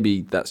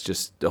 maybe that's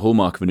just the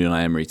hallmark of a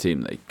Unai Emery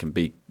team. They can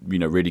be,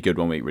 really good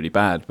one week, really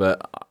bad.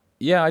 But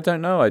yeah, I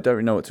don't know. I don't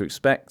really know what to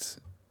expect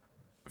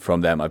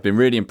from them. I've been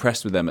really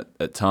impressed with them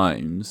at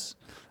times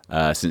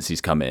since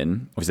he's come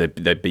in. Obviously,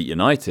 they beat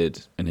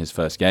United in his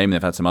first game.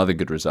 They've had some other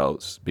good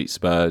results, beat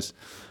Spurs.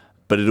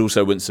 But it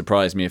also wouldn't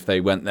surprise me if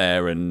they went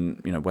there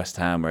and, West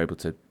Ham were able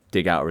to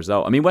dig out a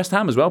result. I mean, West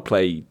Ham as well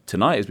play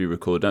tonight as we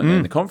record, don't they,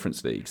 in the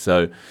Conference League.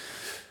 So,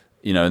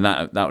 and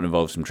that would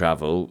involve some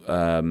travel.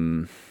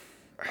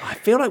 I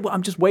feel like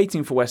I'm just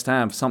waiting for West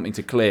Ham for something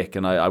to click,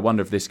 and I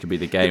wonder if this could be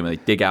the game where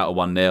they dig out a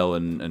 1-0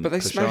 and But they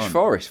push smashed on.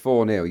 Forest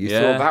 4-0. You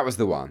thought that was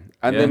the one.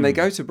 And then they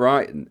go to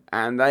Brighton,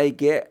 and they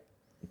get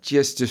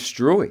just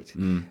destroyed.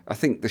 I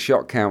think the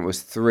shot count was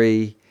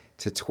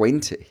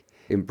 3-20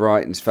 in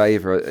Brighton's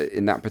favour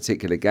in that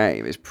particular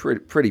game. It's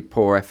pretty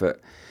poor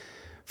effort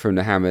from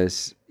the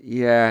Hammers.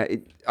 Yeah,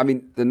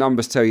 the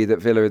numbers tell you that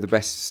Villa are the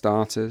best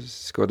starters,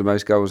 scored the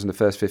most goals in the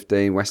first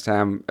 15. West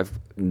Ham have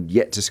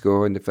yet to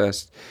score in the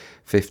first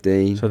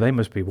 15. So they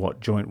must be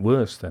joint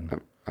worst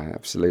then?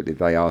 Absolutely,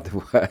 they are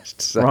the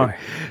worst. So, right.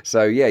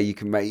 So yeah, you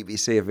can maybe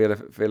see a Villa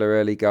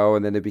early goal,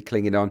 and then they'll be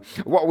clinging on.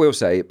 What I will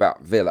say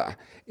about Villa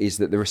is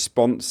that the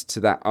response to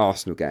that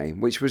Arsenal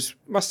game, which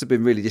must have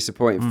been really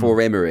disappointing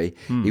for Emery,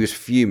 he was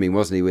fuming,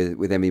 wasn't he,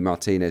 with Emi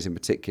Martinez in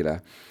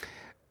particular,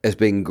 has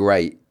been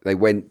great. They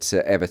went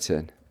to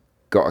Everton,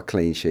 got a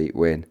clean sheet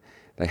win.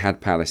 They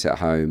had Palace at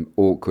home,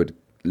 awkward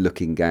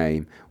looking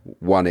game,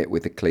 won it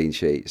with a clean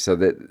sheet. So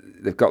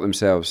that they've got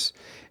themselves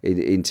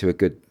into a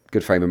good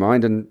frame of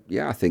mind. And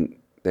yeah, I think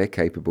they're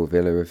capable,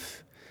 Villa,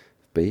 of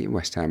beating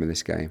West Ham in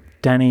this game.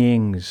 Danny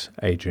Ings,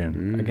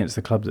 Adrian, against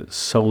the club that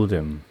sold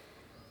him.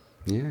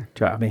 Yeah.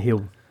 I mean,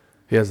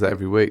 he has that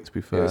every week, to be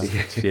fair.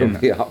 He'll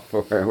be up for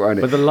it, won't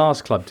it? But the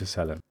last club to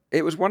sell him.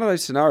 It was one of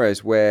those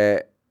scenarios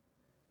where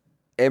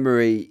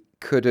Emery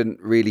couldn't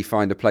really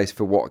find a place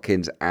for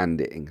Watkins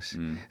and Ings.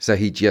 So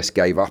he just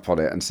gave up on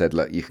it and said,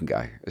 look, you can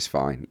go. It's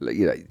fine.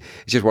 It's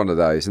just one of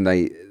those. And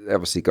they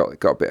obviously got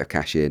a bit of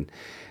cash in.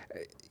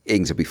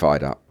 Ings will be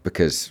fired up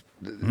because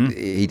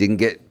he didn't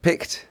get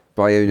picked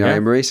by Unai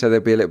Emery, so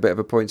there'll be a little bit of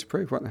a point to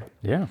prove, won't there?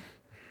 Yeah.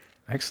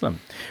 Excellent.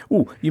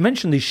 Oh, you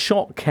mentioned the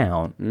shot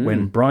count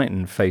when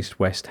Brighton faced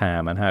West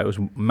Ham and how it was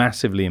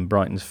massively in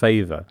Brighton's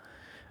favour.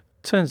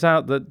 Turns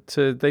out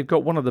that they've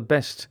got one of the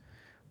best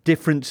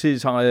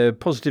differences,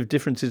 positive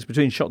differences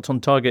between shots on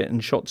target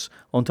and shots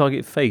on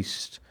target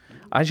faced.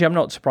 Actually, I'm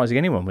not surprising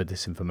anyone with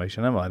this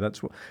information, am I?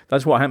 That's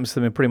what happens to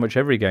them in pretty much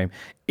every game.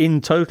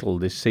 In total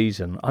this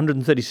season,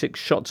 136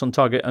 shots on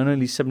target and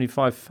only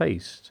 75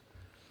 faced.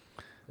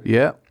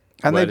 Yeah.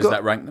 And where does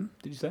that rank them,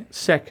 did you say?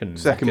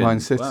 Second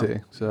behind City.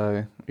 Wow.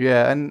 So,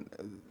 yeah, and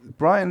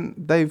Brighton,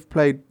 they've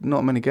played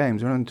not many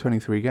games. They're only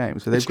 23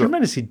 games. So they've It's a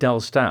tremendously dull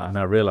stat, and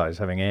I realise,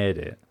 having aired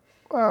it.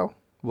 Well,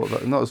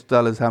 not as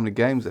dull as how many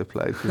games they've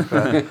played. To be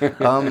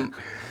fair.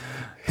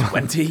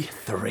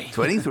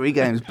 23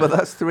 games, but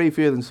that's 3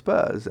 fewer than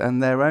Spurs,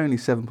 and they're only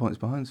 7 points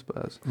behind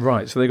Spurs.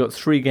 Right, so they've got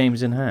 3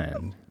 games in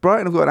hand.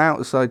 Brighton have got an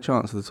outside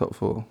chance of the top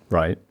 4.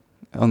 Right.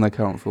 On their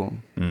current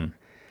form.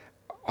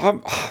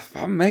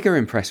 I'm mega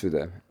impressed with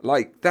them.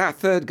 Like that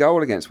third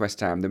goal against West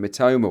Ham, the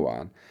Mitoma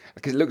one,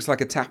 because it looks like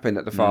a tap in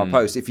at the far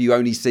post if you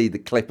only see the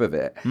clip of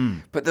it.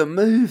 But the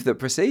move that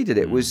preceded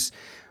it was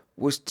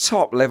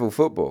top level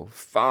football,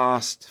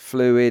 fast,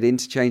 fluid,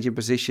 interchanging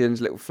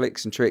positions, little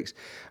flicks and tricks.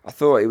 I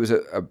thought it was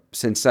a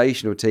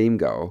sensational team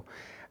goal,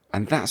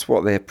 and that's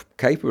what they're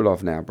capable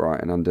of now,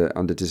 Brighton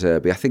under De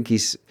Zerbi. I think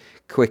he's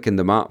quickened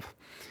them up.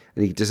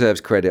 And he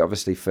deserves credit,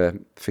 obviously, for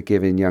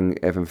giving young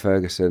Evan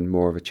Ferguson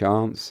more of a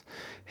chance.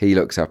 He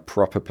looks a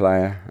proper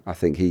player. I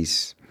think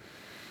he's...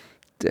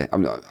 I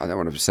don't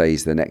want to say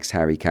he's the next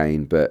Harry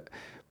Kane, but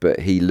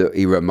he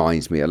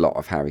reminds me a lot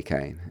of Harry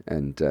Kane.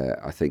 And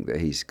I think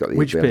that he's got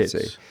the ability.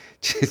 Bits?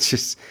 It's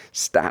just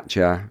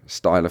stature,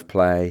 style of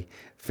play,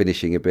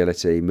 finishing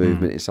ability,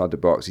 movement inside the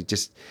box.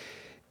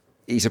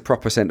 He's a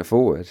proper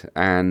centre-forward.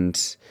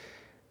 And...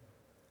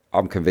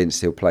 I'm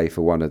convinced he'll play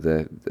for one of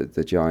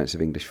the giants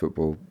of English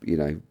football,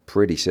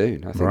 pretty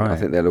soon. I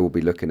think they'll all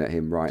be looking at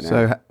him right now.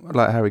 So,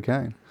 like Harry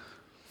Kane?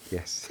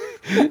 Yes.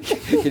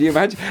 Can you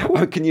imagine?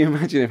 Can you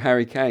imagine if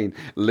Harry Kane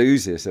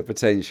loses a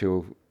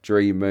potential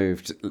dream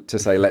move to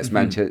say let's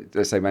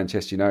say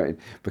Manchester United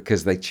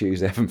because they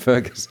choose Evan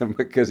Ferguson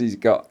because he's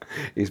got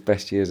his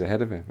best years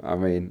ahead of him? I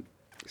mean,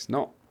 it's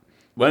not.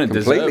 Well,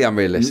 completely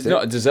unrealistic.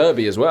 De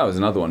Zerbi as well is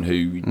another one who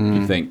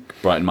you think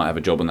Brighton might have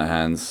a job on their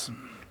hands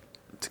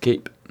to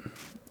keep.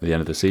 At the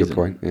end of the season. Good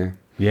point, yeah.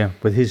 Yeah,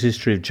 with his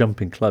history of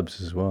jumping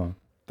clubs as well.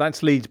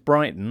 That's Leeds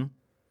Brighton.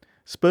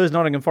 Spurs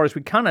Nottingham Forest,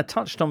 we kind of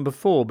touched on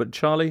before, but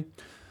Charlie?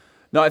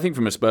 No, I think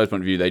from a Spurs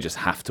point of view, they just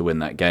have to win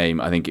that game.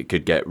 I think it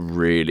could get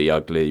really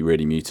ugly,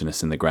 really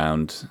mutinous in the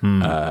ground.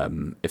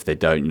 If they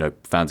don't,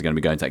 fans are going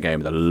to be going to that game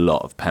with a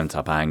lot of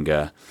pent-up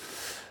anger.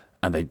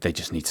 And they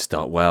just need to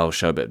start well,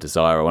 show a bit of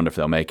desire. I wonder if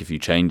they'll make a few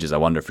changes. I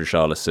wonder if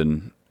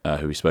Richarlison,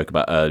 who we spoke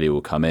about earlier,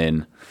 will come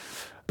in.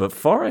 But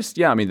Forest,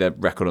 their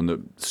record on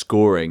the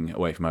scoring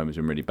away from home has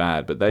been really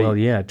bad. But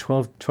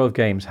 12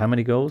 games. How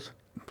many goals?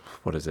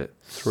 What is it?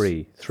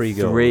 3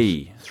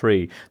 goals.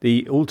 3.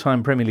 The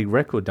all-time Premier League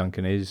record,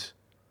 Duncan, is...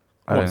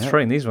 I'm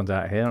throwing these ones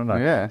out here, aren't I?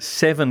 Yeah.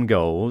 7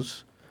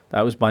 goals.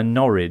 That was by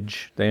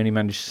Norwich. They only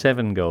managed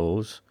 7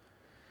 goals.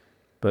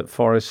 But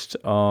Forest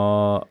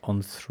are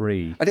on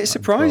 3. And it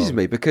surprises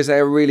me because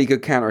they're a really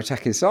good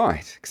counter-attacking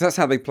side. Because that's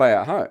how they play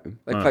at home.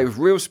 They play with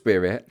real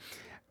spirit.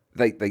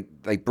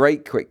 They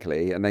break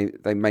quickly and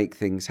they make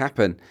things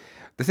happen.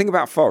 The thing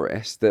about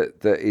Forest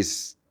that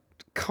is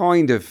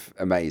kind of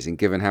amazing,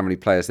 given how many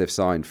players they've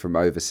signed from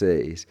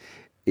overseas,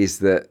 is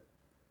that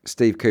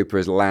Steve Cooper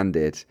has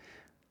landed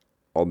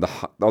on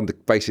the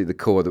basically the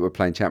core that were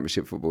playing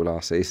Championship football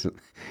last season.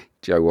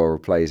 Joe Worrell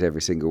plays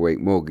every single week.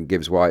 Morgan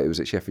Gibbs-White, who was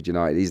at Sheffield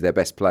United, he's their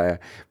best player.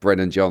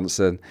 Brennan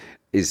Johnson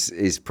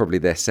is probably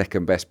their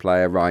second best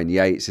player. Ryan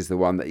Yates is the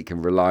one that you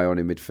can rely on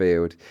in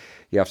midfield.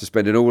 You have to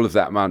spend all of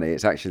that money.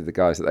 It's actually the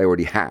guys that they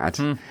already had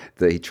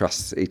that he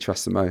trusts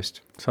the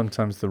most.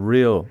 Sometimes the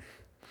real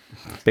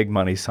big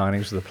money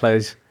signings are the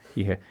players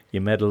you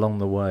met along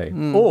the way.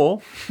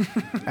 Or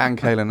and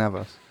Keylor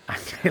Navas.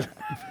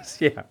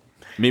 Yeah.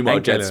 Meanwhile,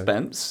 Jed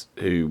Spence,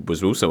 who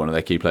was also one of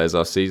their key players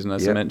last season,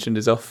 as I mentioned,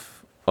 is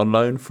off on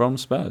loan from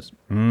Spurs.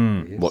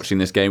 Watching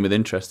this game with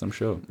interest, I'm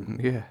sure.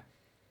 Yeah.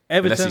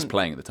 Everton, unless he's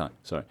playing at the time.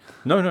 Sorry.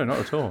 No, not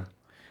at all.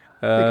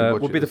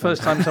 Will be the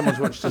first time someone's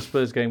watched a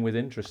Spurs game with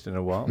interest in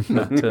a while.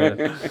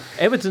 But,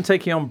 Everton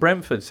taking on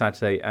Brentford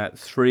Saturday at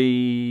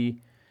 3.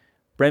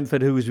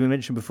 Brentford, who, as we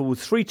mentioned before, were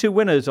 3-2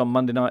 winners on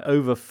Monday night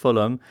over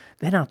Fulham.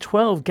 They're now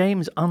 12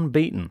 games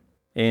unbeaten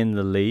in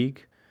the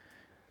league.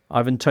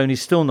 Ivan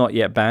Toney's still not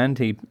yet banned.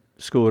 He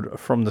scored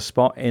from the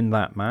spot in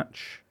that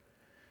match.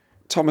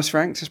 Thomas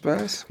Frank to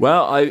Spurs?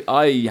 Well,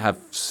 I have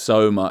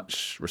so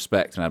much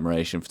respect and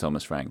admiration for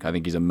Thomas Frank. I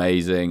think he's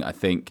amazing. I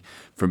think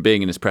from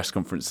being in his press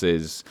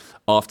conferences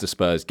after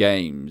Spurs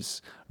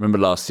games, I remember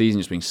last season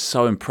just being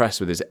so impressed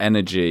with his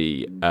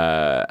energy,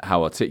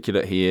 how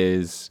articulate he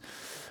is,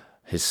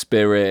 his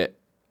spirit.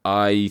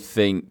 I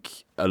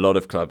think a lot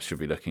of clubs should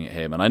be looking at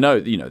him. And I know,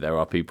 there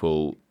are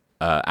people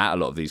at a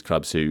lot of these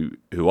clubs who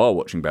are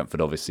watching Brentford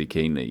obviously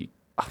keenly,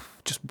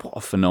 just what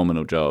a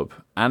phenomenal job.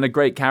 And a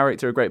great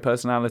character, a great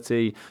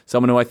personality.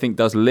 Someone who I think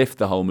does lift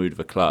the whole mood of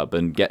a club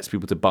and gets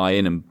people to buy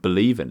in and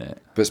believe in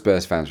it. But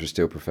Spurs fans would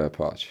still prefer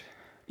Poch.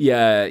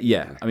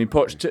 Yeah. I mean,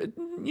 Poch,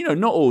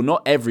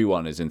 not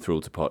everyone is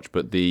enthralled to Poch,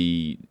 but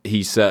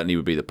he certainly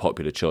would be the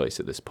popular choice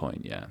at this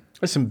point, yeah.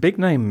 There's some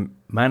big-name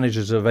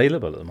managers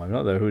available at the moment,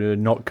 aren't there, who are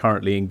not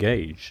currently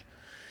engaged?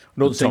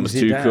 Not Thomas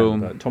Zidane,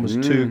 Tuchel. but Thomas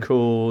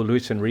Tuchel,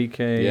 Luis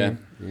Enrique. Yeah.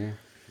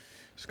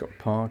 Scott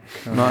Park.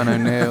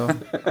 Martin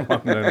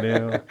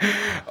O'Neill.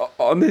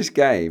 On this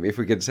game, if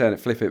we could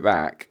flip it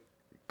back,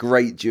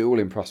 great duel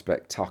in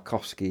prospect,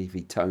 Tarkowski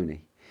v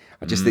Tony.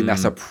 I just think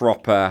that's a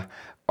proper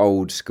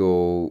old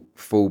school,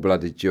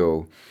 full-blooded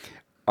duel.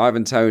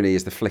 Ivan Toney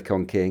is the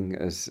flick-on king,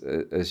 as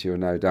you'll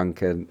know,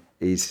 Duncan.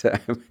 He's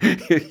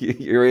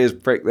your ears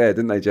pricked there,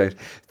 didn't they, James?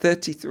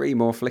 33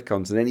 more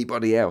flick-ons than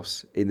anybody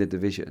else in the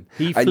division.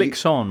 He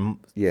flicks on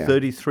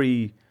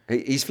 33.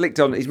 He's flicked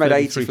on. He's made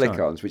 80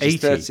 flick-ons, which is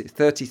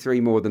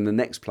 33 more than the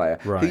next player,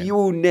 who you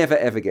will never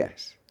ever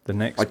guess. The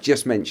next, I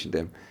just mentioned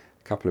him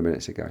a couple of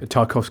minutes ago.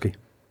 Tarkowski.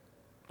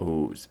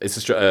 Oh,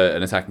 it's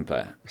an attacking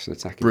player. It's an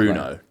attacking Bruno.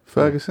 player.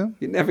 Ferguson?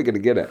 You're never going to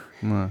get it.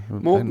 No,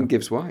 Morgan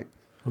Gibbs-White.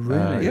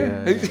 Really?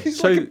 Yeah. He's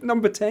So like a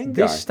number 10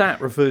 guy. This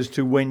stat refers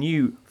to when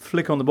you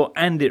flick on the ball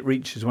and it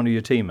reaches one of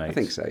your teammates. I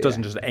think so, It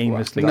doesn't just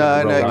aimlessly.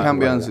 No, roll it out. can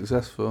be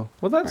unsuccessful.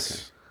 Well,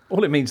 that's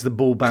all it means. The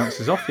ball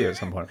bounces off you at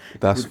some point.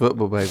 That's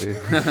football, baby.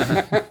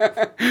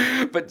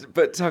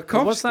 But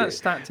Tarkowski. What's that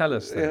stat tell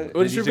us? Then?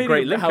 Well, it's He's a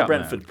great revealing how link-up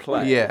Brentford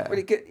play. Yeah.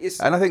 Well,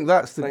 And I think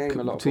that's they aim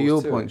a lot of to your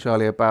balls to point, it.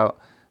 Charlie, about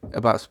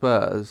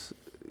Spurs.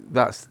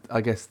 That's,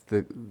 I guess,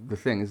 the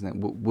thing, isn't it?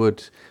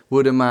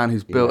 Would a man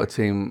who's built a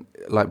team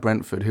like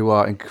Brentford, who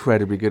are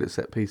incredibly good at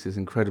set pieces,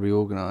 incredibly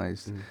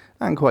organised,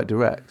 and quite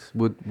direct,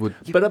 would?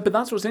 But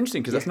that's what's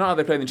interesting, because that's not how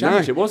they played in the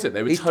Championship, was it?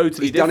 They were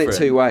totally He's different. done it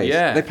two ways.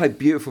 Yeah. They played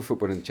beautiful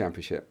football in the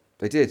Championship.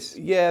 They did.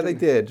 Yeah, they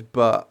did,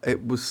 but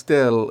it was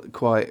still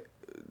quite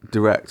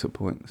direct at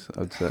points,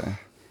 I'd say.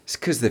 It's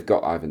because they've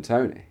got Ivan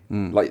Toney,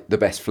 like the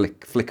best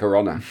flicker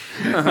honor,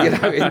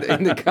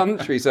 in the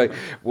country. So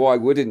why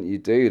wouldn't you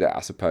do that?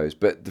 I suppose.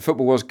 But the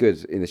football was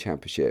good in the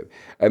Championship.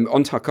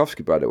 On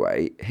Tarkowski, by the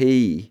way,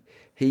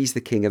 he's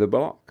the king of the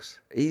blocks.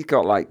 He's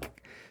got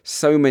like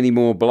so many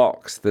more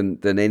blocks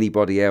than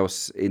anybody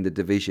else in the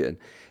division.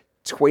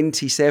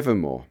 27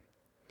 more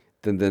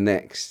than the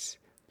next,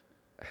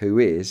 who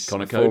is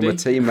Conor a former Cody.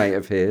 teammate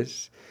of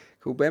his.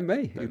 Called Ben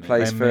Mee, who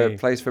plays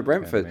for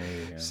Brentford.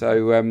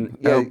 So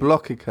El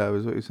Blockico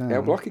is what you're saying.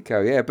 El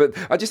Blockico, yeah. But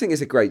I just think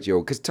it's a great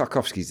duel because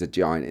Tarkowski's a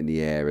giant in the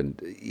air, and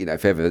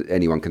if ever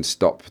anyone can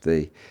stop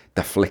the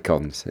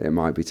flick-ons, it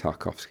might be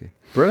Tarkowski.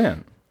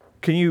 Brilliant.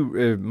 Can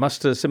you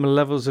muster similar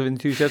levels of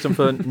enthusiasm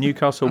for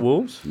Newcastle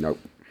Wolves? Nope.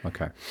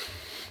 Okay.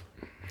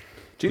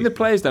 Do you think the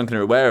players, Duncan,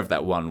 are aware of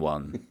that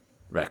 1-1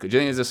 record? Do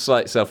you think there's a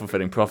slight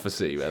self-fulfilling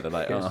prophecy where they're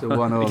like, It's the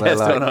 1-all, yes,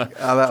 they're like,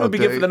 that'll be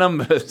good for the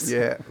numbers.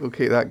 Yeah, we'll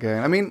keep that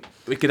going. I mean,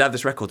 we could have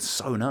this record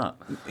sewn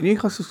up.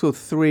 Newcastle scored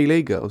 3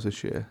 league goals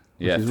this year.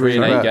 Yeah, which is 3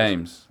 in really 8 bad.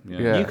 games.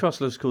 Yeah.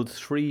 Newcastle have scored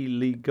 3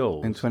 league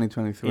goals In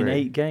 2023. in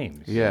 8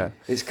 games. Yeah.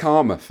 It's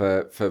karma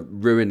for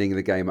ruining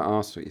the game at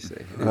Arsenal, you see.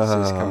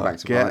 It's come back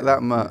to bite Get them.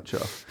 that much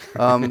off.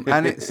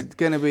 And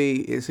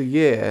it's a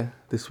year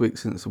this week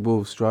since the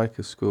Wolves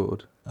striker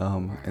scored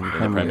in the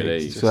Premier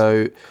League. It's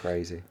So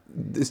crazy.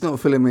 it's not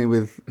filling me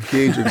with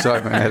huge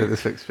excitement ahead of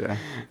this fixture,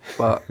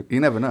 but you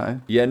never know.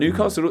 Yeah,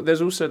 Newcastle,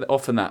 there's also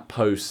often that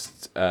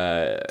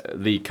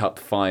post-League Cup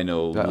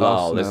final That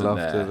Arsenal, Arsenal isn't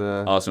after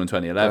there? the Arsenal in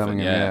 2011,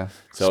 Birmingham, yeah. yeah.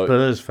 So,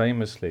 Spurs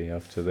famously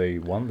after they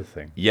won the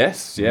thing.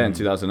 yes, yeah, in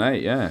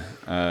 2008,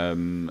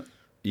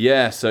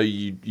 yeah. So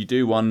you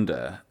do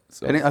wonder.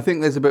 So, And I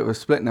think there's a bit of a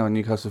split now in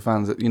Newcastle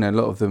fans that, a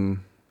lot of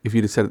them, if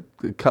you'd have said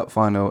the cup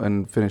final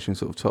and finishing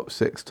sort of top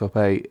 6, top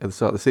 8 at the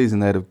start of the season,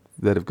 they'd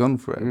have gone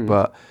for it.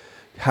 But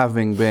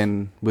having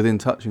been within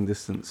touching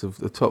distance of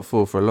the top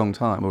 4 for a long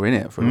time, or in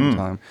it for a long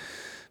time,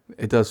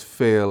 it does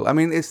feel. I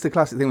mean, it's the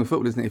classic thing with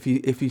football, isn't it?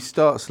 If you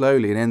start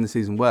slowly and end the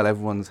season well,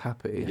 everyone's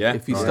happy. Yeah.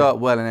 If you start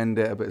well and end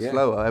it a bit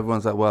slower,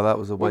 everyone's like, well, that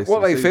was a waste. What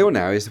of the they season. feel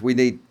now is we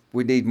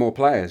need more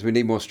players. We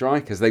need more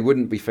strikers. They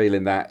wouldn't be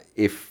feeling that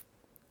if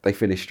they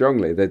finish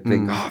strongly. They'd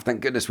think, thank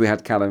goodness we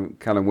had Callum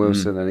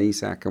Wilson and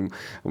Isak and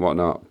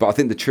whatnot. But I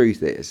think the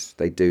truth is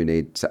they do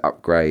need to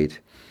upgrade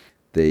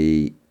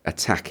the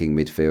attacking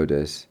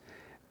midfielders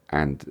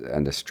and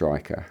a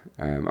striker.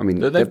 I mean,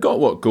 they've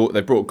got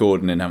they've brought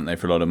Gordon in, haven't they,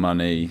 for a lot of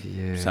money?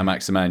 Yeah. Sam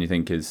Maximan, you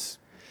think, is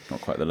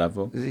not quite the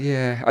level?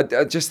 Yeah,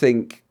 I just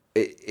think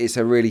it's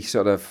a really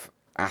sort of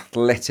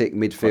athletic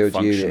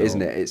midfield unit,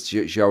 isn't it? It's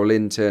Joel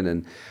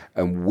Linton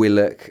and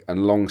Willock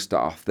and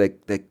Longstaff. They're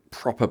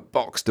proper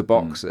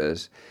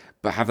box-to-boxers,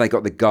 but have they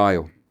got the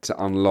guile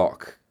to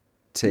unlock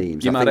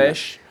teams?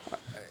 Guimaraes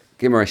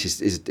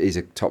is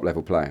a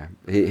top-level player.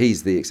 He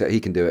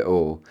can do it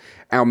all.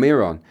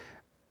 Almiron,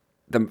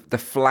 the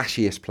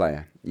flashiest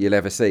player you'll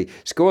ever see.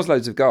 Scores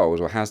loads of goals,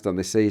 or has done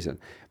this season,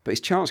 but his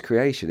chance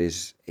creation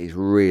is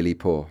really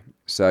poor.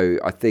 So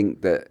I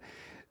think that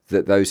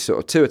that those sort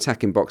of 2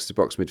 attacking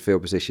box-to-box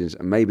midfield positions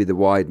and maybe the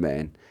wide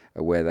men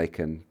are where they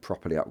can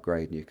properly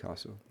upgrade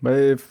Newcastle.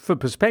 But for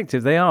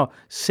perspective, they are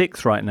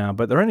 6th right now,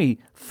 but they're only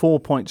 4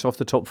 points off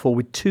the top 4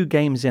 with 2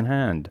 games in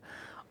hand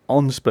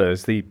on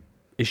Spurs. The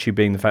issue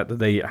being the fact that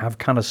they have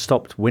kind of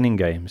stopped winning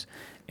games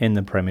in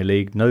the Premier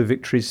League. No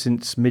victories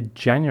since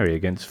mid-January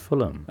against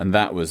Fulham. And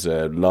that was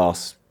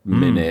last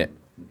minute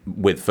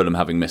with Fulham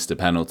having missed a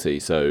penalty.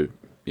 So,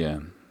 yeah.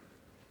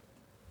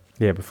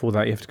 Yeah, before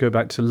that, you have to go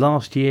back to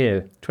last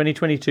year,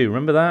 2022.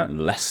 Remember that?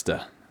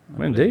 Leicester.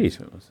 Indeed.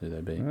 Who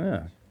they beat.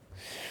 Yeah.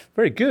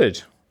 Very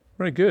good.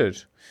 Very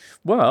good.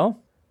 Well,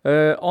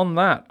 on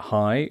that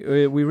high,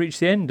 we reached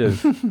the end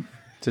of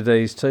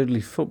today's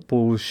Totally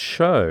Football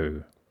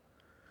show.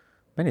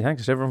 Many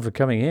thanks to everyone for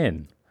coming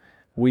in.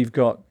 We've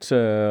got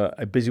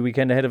a busy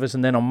weekend ahead of us,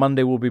 and then on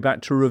Monday we'll be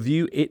back to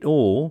review it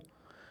all.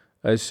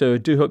 So I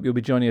do hope you'll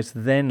be joining us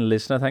then,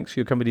 listener. Thanks for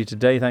your company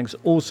today. Thanks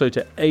also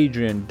to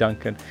Adrian,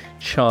 Duncan,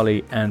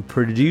 Charlie, and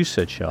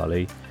producer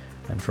Charlie.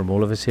 And from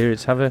all of us here,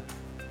 it's have a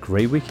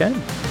great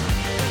weekend.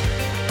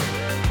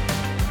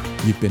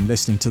 You've been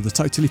listening to The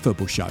Totally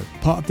Football Show,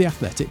 part of the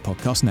Athletic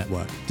Podcast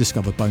Network.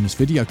 Discover bonus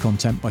video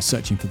content by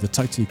searching for The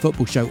Totally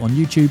Football Show on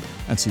YouTube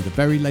and see the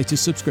very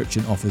latest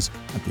subscription offers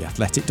at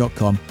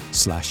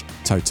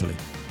theathletic.com/totally.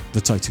 The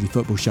Totally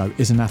Football Show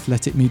is an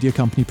Athletic Media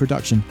Company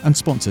production and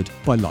sponsored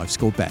by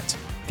LiveScoreBet.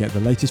 Get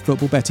the latest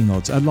football betting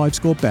odds at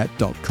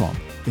livescorebet.com.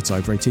 It's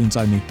over 18s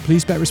only.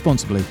 Please bet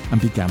responsibly and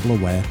be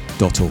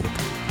gambleaware.org.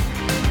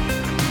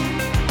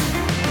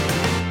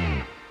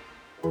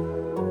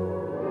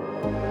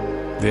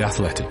 The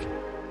Athletic.